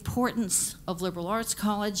 recognize the importance of liberal arts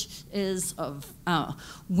colleges, of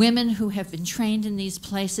women who have been trained in these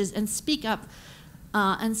places, and speak up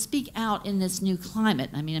and speak out in this new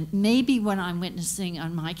climate? I mean, maybe what I'm witnessing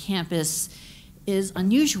on my campus is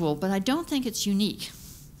unusual, but I don't think it's unique.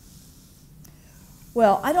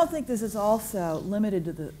 Well, I don't think this is also limited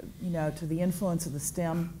to the, to the influence of the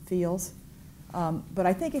STEM fields, but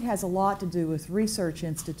I think it has a lot to do with research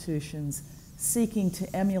institutions seeking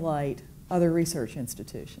to emulate other research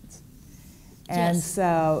institutions. And Yes.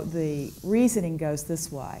 so the reasoning goes this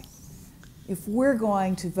way. If we're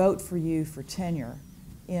going to vote for you for tenure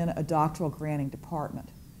in a doctoral granting department,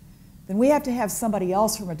 then we have to have somebody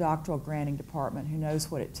else from a doctoral granting department who knows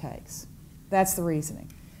what it takes. That's the reasoning.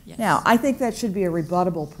 Yes. Now, I think that should be a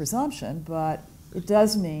rebuttable presumption, but it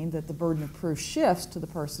does mean that the burden of proof shifts to the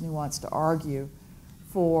person who wants to argue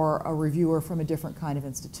for a reviewer from a different kind of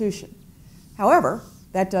institution. However,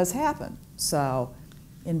 that does happen. So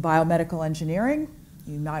in biomedical engineering,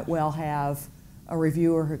 you might well have a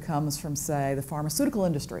reviewer who comes from, say, the pharmaceutical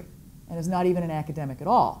industry and is not even an academic at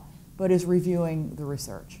all, but is reviewing the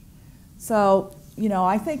research. So,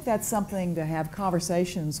 I think that's something to have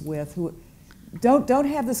conversations with. Who don't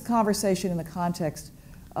have this conversation in the context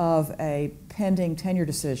of a pending tenure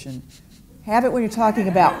decision. Have it when you're talking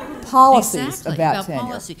about policies Exactly, about tenure.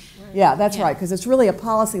 Policy. Yeah, that's right, because it's really a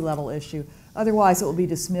policy level issue. Otherwise, it will be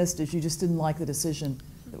dismissed as you just didn't like the decision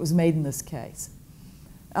that was made in this case.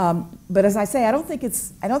 But as I say, I don't think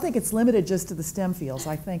it's limited just to the STEM fields.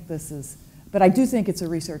 I think this is, but I do think it's a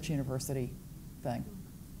research university thing.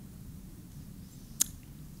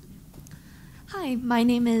 Hi, my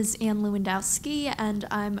name is Ann Lewandowski, and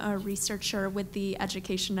I'm a researcher with the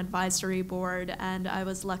Education Advisory Board, and I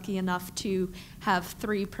was lucky enough to have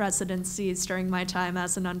 3 presidencies during my time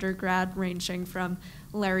as an undergrad, ranging from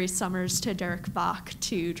Larry Summers to Derek Bach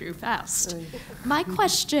to Drew Faust. My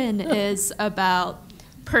question is about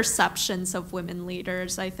perceptions of women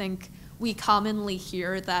leaders. I think we commonly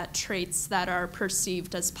hear that traits that are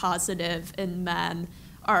perceived as positive in men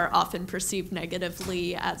are often perceived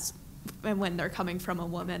negatively as when they're coming from a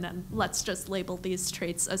woman, and let's just label these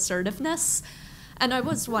traits assertiveness. And I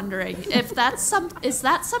was wondering if is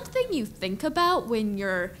that something you think about when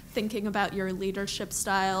you're thinking about your leadership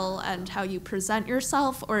style and how you present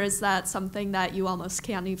yourself, or is that something that you almost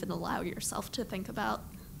can't even allow yourself to think about?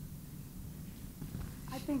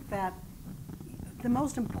 I think that the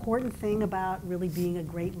most important thing about really being a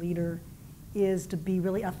great leader is to be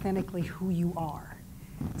really authentically who you are.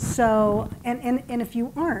 So, and if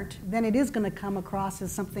you aren't, then it is going to come across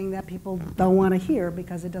as something that people don't want to hear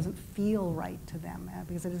because it doesn't feel right to them,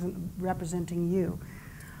 because it isn't representing you.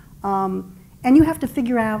 And you have to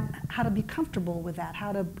figure out how to be comfortable with that,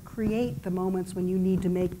 how to create the moments when you need to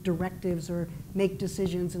make directives or make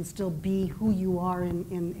decisions and still be who you are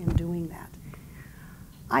in doing that.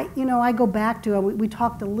 I go back to, we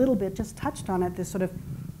talked a little bit, just touched on it, this sort of,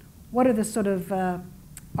 what are the sort of,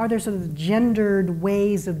 are there sort of gendered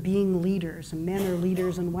ways of being leaders? And men are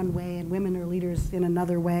leaders in one way and women are leaders in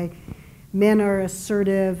another way. Men are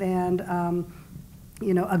assertive and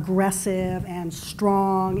aggressive and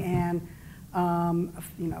strong and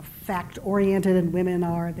fact-oriented, and women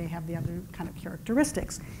they have the other kind of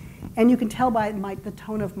characteristics. And you can tell by the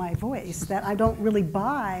tone of my voice that I don't really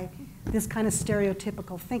buy this kind of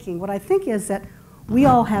stereotypical thinking. What I think is that we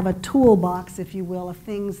all have a toolbox, if you will, of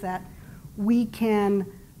things that we can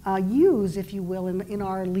use, if you will, in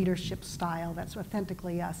our leadership style that's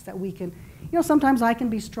authentically us, that we can, sometimes I can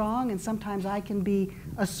be strong and sometimes I can be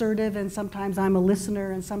assertive and sometimes I'm a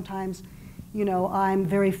listener and sometimes, I'm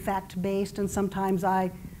very fact-based and sometimes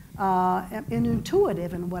I am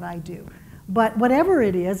intuitive in what I do. But whatever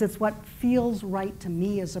it is, it's what feels right to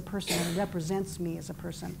me as a person and represents me as a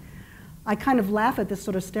person. I kind of laugh at this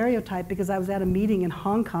sort of stereotype because I was at a meeting in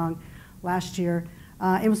Hong Kong last year.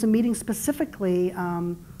 It was a meeting specifically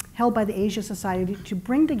held by the Asia Society to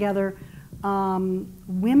bring together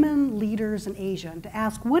women leaders in Asia and to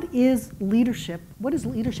ask, what is leadership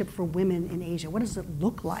for women in Asia? What does it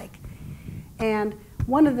look like? And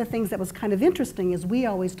one of the things that was kind of interesting is we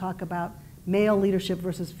always talk about male leadership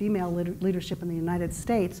versus female leadership in the United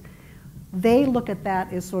States. They look at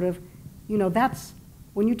that as sort of, that's,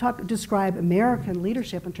 when you describe American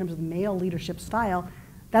leadership in terms of the male leadership style,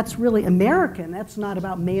 that's really American. That's not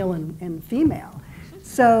about male and female.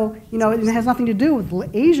 So, it has nothing to do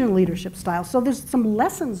with Asian leadership style. So there's some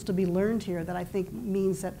lessons to be learned here that I think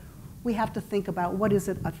means that we have to think about what is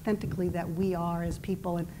it authentically that we are as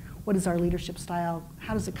people and what is our leadership style?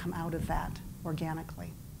 How does it come out of that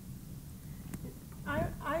organically?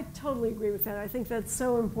 I totally agree with that. I think that's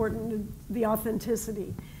so important, the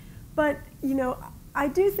authenticity. But, I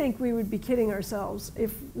do think we would be kidding ourselves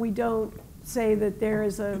if we don't say that there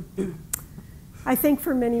is I think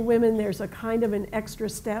for many women there's a kind of an extra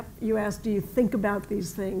step. You ask, do you think about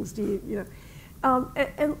these things? Do you,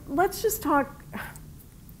 and let's just talk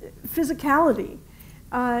physicality.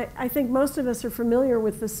 I think most of us are familiar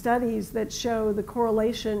with the studies that show the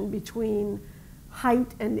correlation between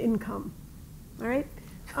height and income. All right?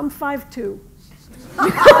 I'm 5'2".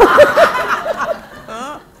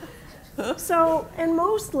 So, and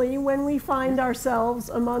mostly when we find ourselves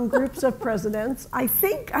among groups of presidents, I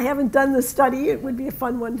haven't done this study, it would be a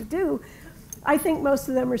fun one to do, I think most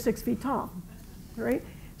of them are 6 feet tall, right?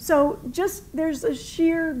 So there's a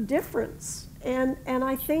sheer difference. And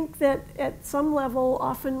I think that at some level,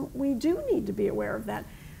 often we do need to be aware of that.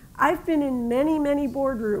 I've been in many, many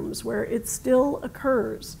boardrooms where it still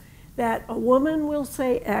occurs that a woman will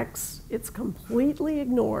say X, it's completely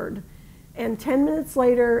ignored, and 10 minutes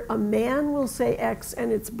later, a man will say X,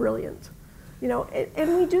 and it's brilliant.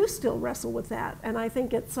 And we do still wrestle with that. And I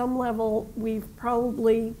think at some level, we've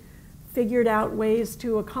probably figured out ways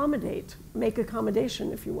to make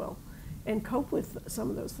accommodation, if you will, and cope with some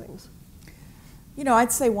of those things.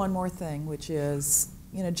 I'd say one more thing, which is,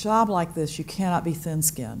 in a job like this, you cannot be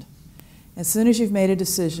thin-skinned. As soon as you've made a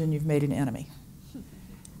decision, you've made an enemy.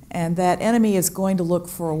 And that enemy is going to look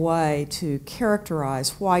for a way to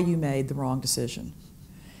characterize why you made the wrong decision.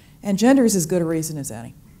 And gender is as good a reason as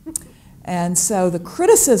any. And so the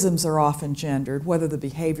criticisms are often gendered, whether the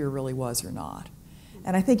behavior really was or not.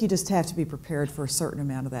 And I think you just have to be prepared for a certain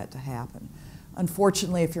amount of that to happen.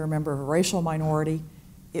 Unfortunately, if you're a member of a racial minority,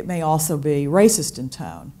 it may also be racist in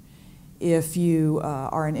tone. If you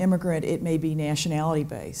are an immigrant, it may be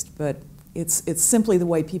nationality-based, but it's simply the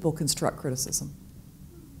way people construct criticism.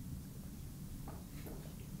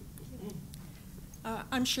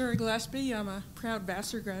 I'm Sherry Gillespie. I'm a proud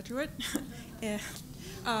Vassar graduate. And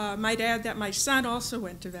my son also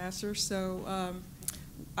went to Vassar, so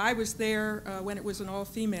I was there when it was an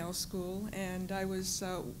all-female school, and I was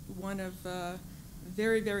one of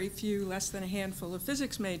very, very few, less than a handful of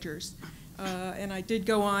physics majors. And I did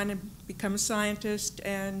go on and become a scientist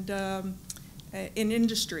and in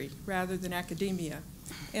industry rather than academia.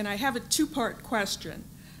 And I have a two-part question.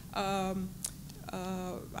 I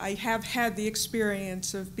have had the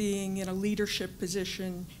experience of being in a leadership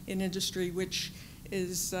position in industry, which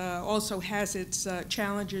is also has its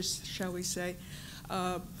challenges, shall we say.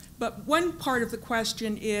 But one part of the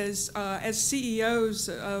question is, as CEOs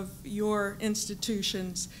of your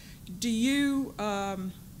institutions, do you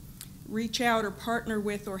reach out or partner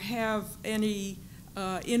with or have any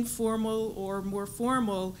informal or more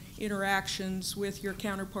formal interactions with your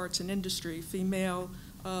counterparts in industry, female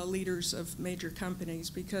leaders of major companies?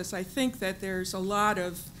 Because I think that there's a lot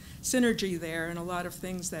of synergy there and a lot of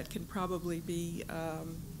things that can probably be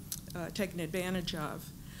taken advantage of.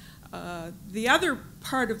 The other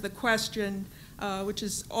part of the question, which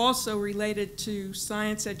is also related to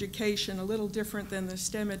science education, a little different than the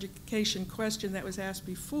STEM education question that was asked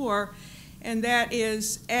before, and that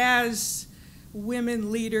is, as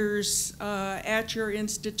women leaders at your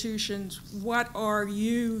institutions, what are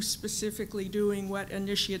you specifically doing? What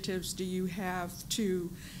initiatives do you have to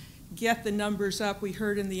get the numbers up? We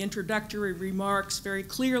heard in the introductory remarks very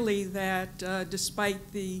clearly that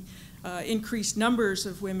despite the increased numbers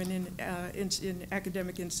of women in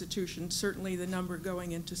academic institutions, certainly the number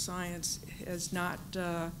going into science has not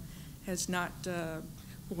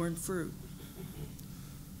borne fruit.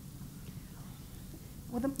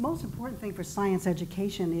 Well, the most important thing for science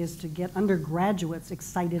education is to get undergraduates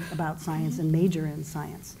excited about science and major in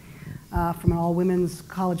science. From an all-women's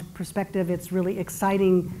college perspective, it's really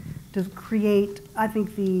exciting to create, I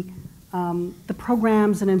think, the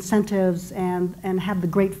programs and incentives and have the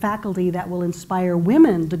great faculty that will inspire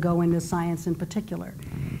women to go into science in particular.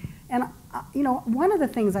 And, you know, one of the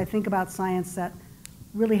things I think about science that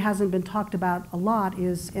really hasn't been talked about a lot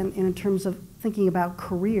is, in terms of thinking about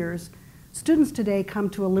careers, students today come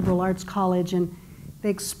to a liberal arts college and they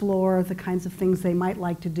explore the kinds of things they might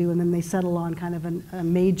like to do, and then they settle on kind of a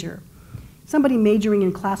major. Somebody majoring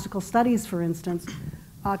in classical studies, for instance,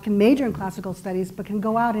 can major in classical studies, but can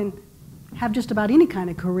go out and have just about any kind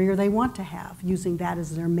of career they want to have, using that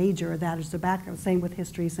as their major or that as their background. Same with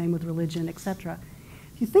history, same with religion, etc.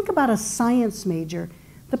 If you think about a science major,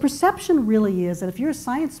 the perception really is that if you're a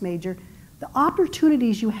science major, the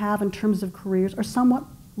opportunities you have in terms of careers are somewhat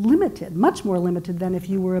limited, much more limited than if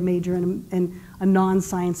you were a major in a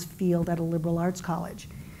non-science field at a liberal arts college.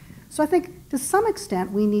 So I think to some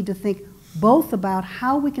extent we need to think both about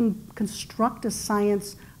how we can construct a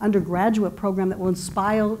science undergraduate program that will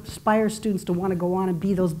inspire students to want to go on and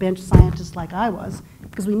be those bench scientists like I was,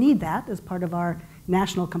 because we need that as part of our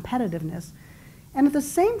national competitiveness. And at the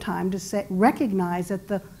same time to recognize that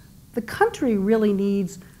the country really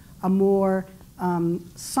needs a more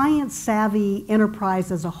science-savvy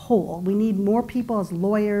enterprise as a whole. We need more people as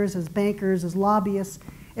lawyers, as bankers, as lobbyists,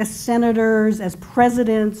 as senators, as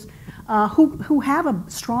presidents, who have a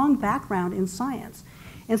strong background in science.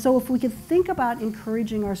 And so if we could think about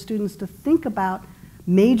encouraging our students to think about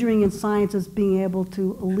majoring in science as being able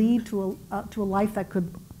to lead to a life that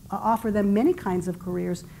could offer them many kinds of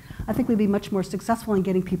careers, I think we'd be much more successful in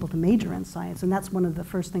getting people to major in science, and that's one of the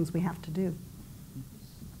first things we have to do.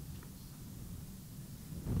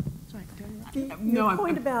 Your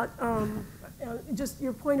point about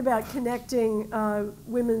your point about connecting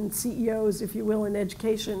women CEOs, if you will, in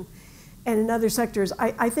education and in other sectors,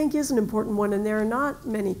 I think is an important one, and there are not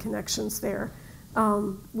many connections there.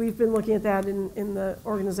 We've been looking at that in the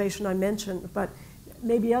organization I mentioned, but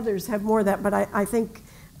maybe others have more of that. But I think,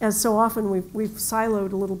 as so often, we've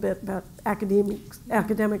siloed a little bit about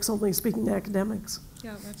academics only speaking to academics.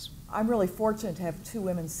 Yeah, I'm really fortunate to have 2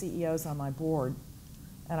 women CEOs on my board,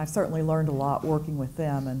 and I've certainly learned a lot working with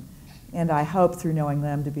them, and I hope through knowing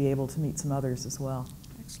them to be able to meet some others as well.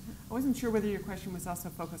 I wasn't sure whether your question was also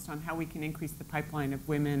focused on how we can increase the pipeline of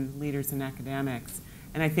women leaders in academics.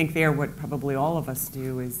 And I think there what probably all of us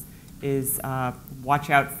do is watch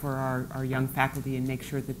out for our young faculty and make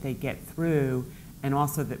sure that they get through, and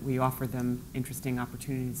also that we offer them interesting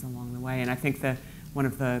opportunities along the way. And I think that one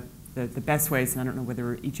of the best ways, and I don't know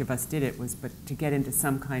whether each of us did it, was but to get into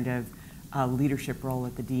some kind of leadership role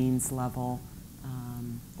at the dean's level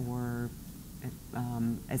or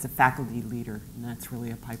as a faculty leader, and that's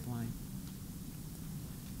really a pipeline.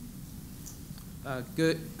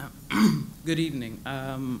 Good evening.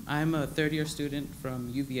 I'm a third-year student from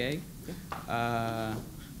UVA,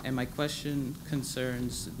 and my question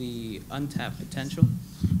concerns the untapped potential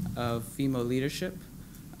of female leadership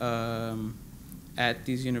at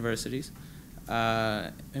these universities,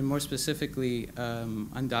 and more specifically,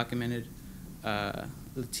 undocumented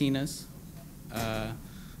Latinas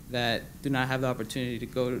that do not have the opportunity to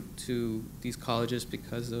go to these colleges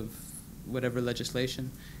because of whatever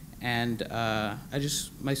legislation. And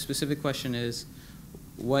my specific question is,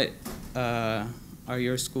 what are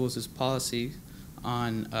your schools' policy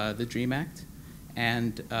on the DREAM Act?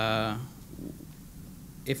 And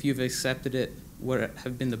if you've accepted it, what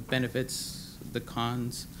have been the benefits, the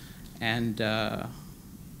cons, and I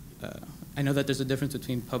know that there's a difference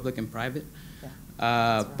between public and private,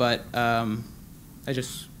 but I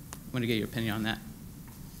just want to get your opinion on that.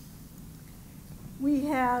 We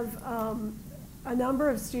have a number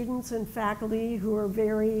of students and faculty who are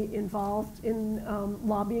very involved in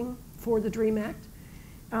lobbying for the DREAM Act.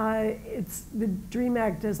 The DREAM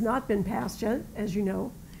Act has not been passed yet, as you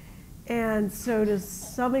know. And so to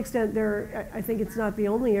some extent, I think it's not the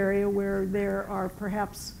only area where there are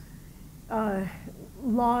perhaps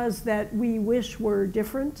laws that we wish were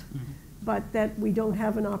different, but that we don't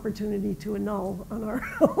have an opportunity to annul on our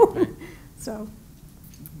own. So,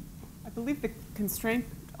 I believe the constraint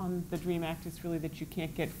on the DREAM Act is really that you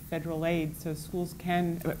can't get federal aid, so schools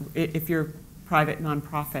can, if you're private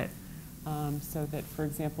nonprofit, so that, for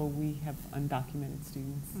example, we have undocumented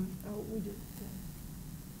students. Oh, we do.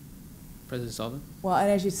 President Sullivan? Well, and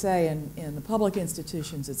as you say, in the public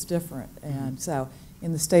institutions, it's different. And so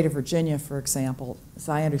in the state of Virginia, for example, as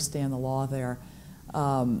I understand the law there,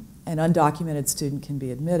 an undocumented student can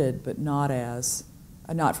be admitted, but not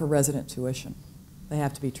for resident tuition. They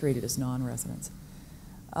have to be treated as non-residents.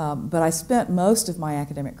 But I spent most of my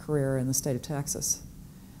academic career in the state of Texas.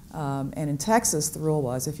 And in Texas, the rule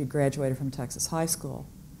was if you graduated from Texas high school,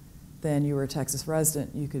 then you were a Texas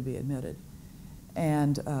resident, you could be admitted.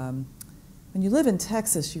 And when you live in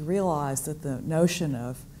Texas, you realize that the notion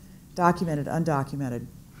of documented, undocumented,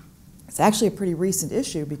 it's actually a pretty recent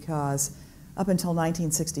issue because up until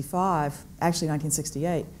 1965, actually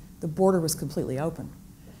 1968, the border was completely open.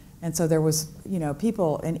 And so there was,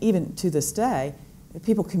 people, and even to this day,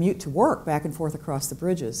 people commute to work back and forth across the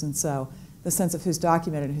bridges. And so the sense of who's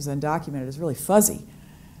documented and who's undocumented is really fuzzy.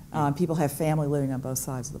 People have family living on both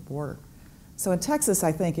sides of the border. So in Texas,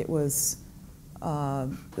 I think it was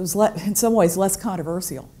in some ways less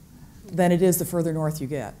controversial than it is the further north you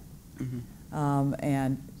get.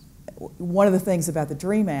 And one of the things about the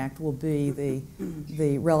DREAM Act will be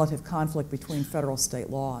the relative conflict between federal state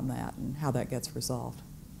law on that and how that gets resolved.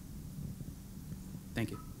 Thank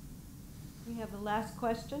you. We have the last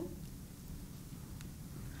question.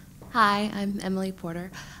 Hi, I'm Emily Porter.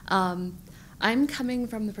 I'm coming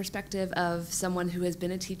from the perspective of someone who has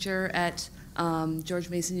been a teacher at George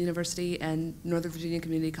Mason University and Northern Virginia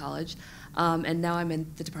Community College, and now I'm in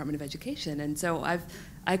the Department of Education. And so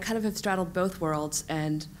I kind of have straddled both worlds,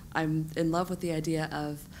 and I'm in love with the idea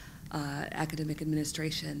of academic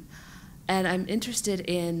administration. And I'm interested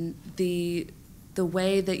in the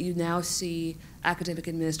way that you now see academic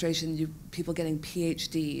administration, people getting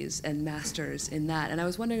PhDs and masters in that. And I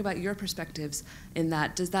was wondering about your perspectives in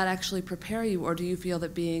that. Does that actually prepare you, or do you feel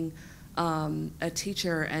that being a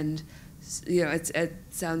teacher and, it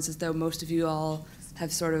sounds as though most of you all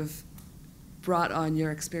have sort of brought on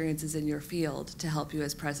your experiences in your field to help you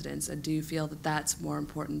as presidents, and do you feel that that's more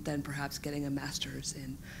important than perhaps getting a master's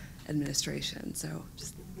in administration? So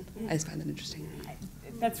I just find that interesting.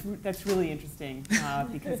 That's really interesting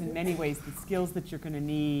because in many ways the skills that you're going to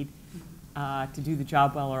need to do the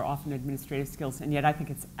job well are often administrative skills, and yet I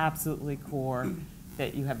think it's absolutely core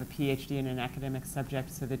that you have a PhD in an academic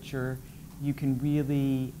subject so that you can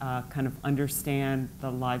really kind of understand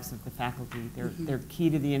the lives of the faculty. They're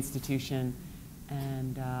key to the institution,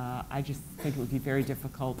 and I just think it would be very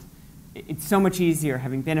difficult. It's so much easier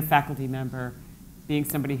having been a faculty member, being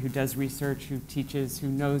somebody who does research, who teaches, who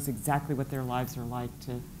knows exactly what their lives are like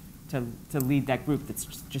to lead that group that's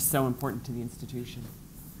just so important to the institution.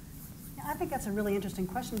 Yeah, I think that's a really interesting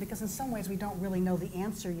question because in some ways we don't really know the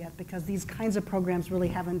answer yet because these kinds of programs really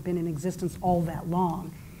haven't been in existence all that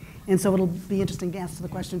long. And so it'll be interesting to answer the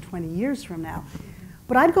question 20 years from now.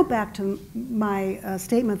 But I'd go back to my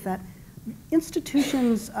statement that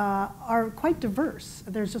institutions are quite diverse.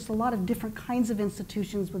 There's just a lot of different kinds of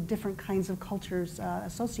institutions with different kinds of cultures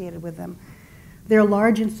associated with them. There are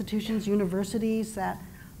large institutions, universities, that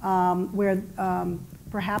where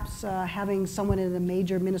perhaps having someone at a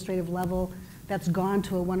major administrative level that's gone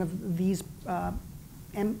to one of these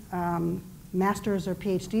master's or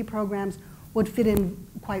PhD programs would fit in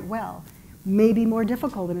quite well. Maybe more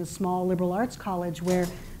difficult in a small liberal arts college where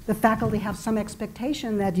the faculty have some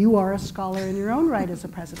expectation that you are a scholar in your own right as a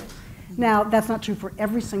president. Now, that's not true for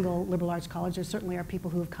every single liberal arts college. There certainly are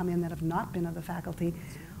people who have come in that have not been of the faculty,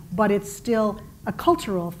 but it's still a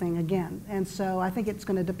cultural thing again. And so I think it's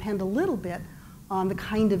going to depend a little bit on the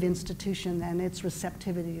kind of institution and its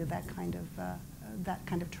receptivity to that kind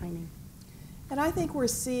of training. And I think we're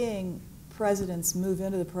seeing presidents move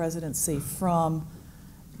into the presidency from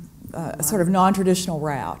a sort of non-traditional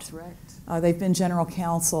route. Correct. They've been general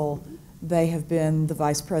counsel. They have been the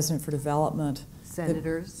vice president for development.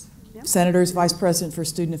 Senators. Senators, vice president for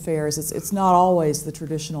student affairs. It's not always the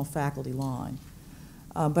traditional faculty line.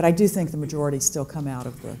 But I do think the majority still come out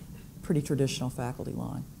of the pretty traditional faculty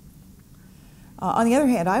line. On the other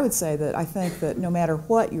hand, I would say that I think that no matter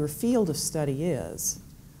what your field of study is,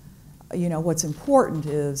 you know, what's important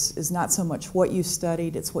is not so much what you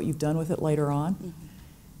studied, it's what you've done with it later on. Mm-hmm.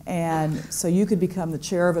 And so you could become the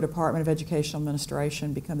chair of a Department of Educational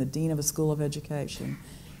Administration, become the dean of a school of education,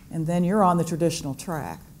 and then you're on the traditional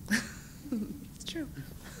track. It's true.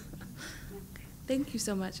 Thank you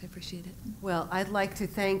so much. I appreciate it. Well, I'd like to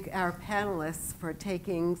thank our panelists for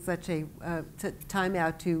taking such a time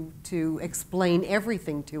out to explain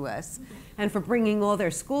everything to us, and for bringing all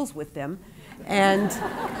their schools with them. And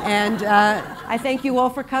I thank you all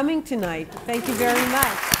for coming tonight. Thank you very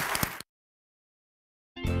much.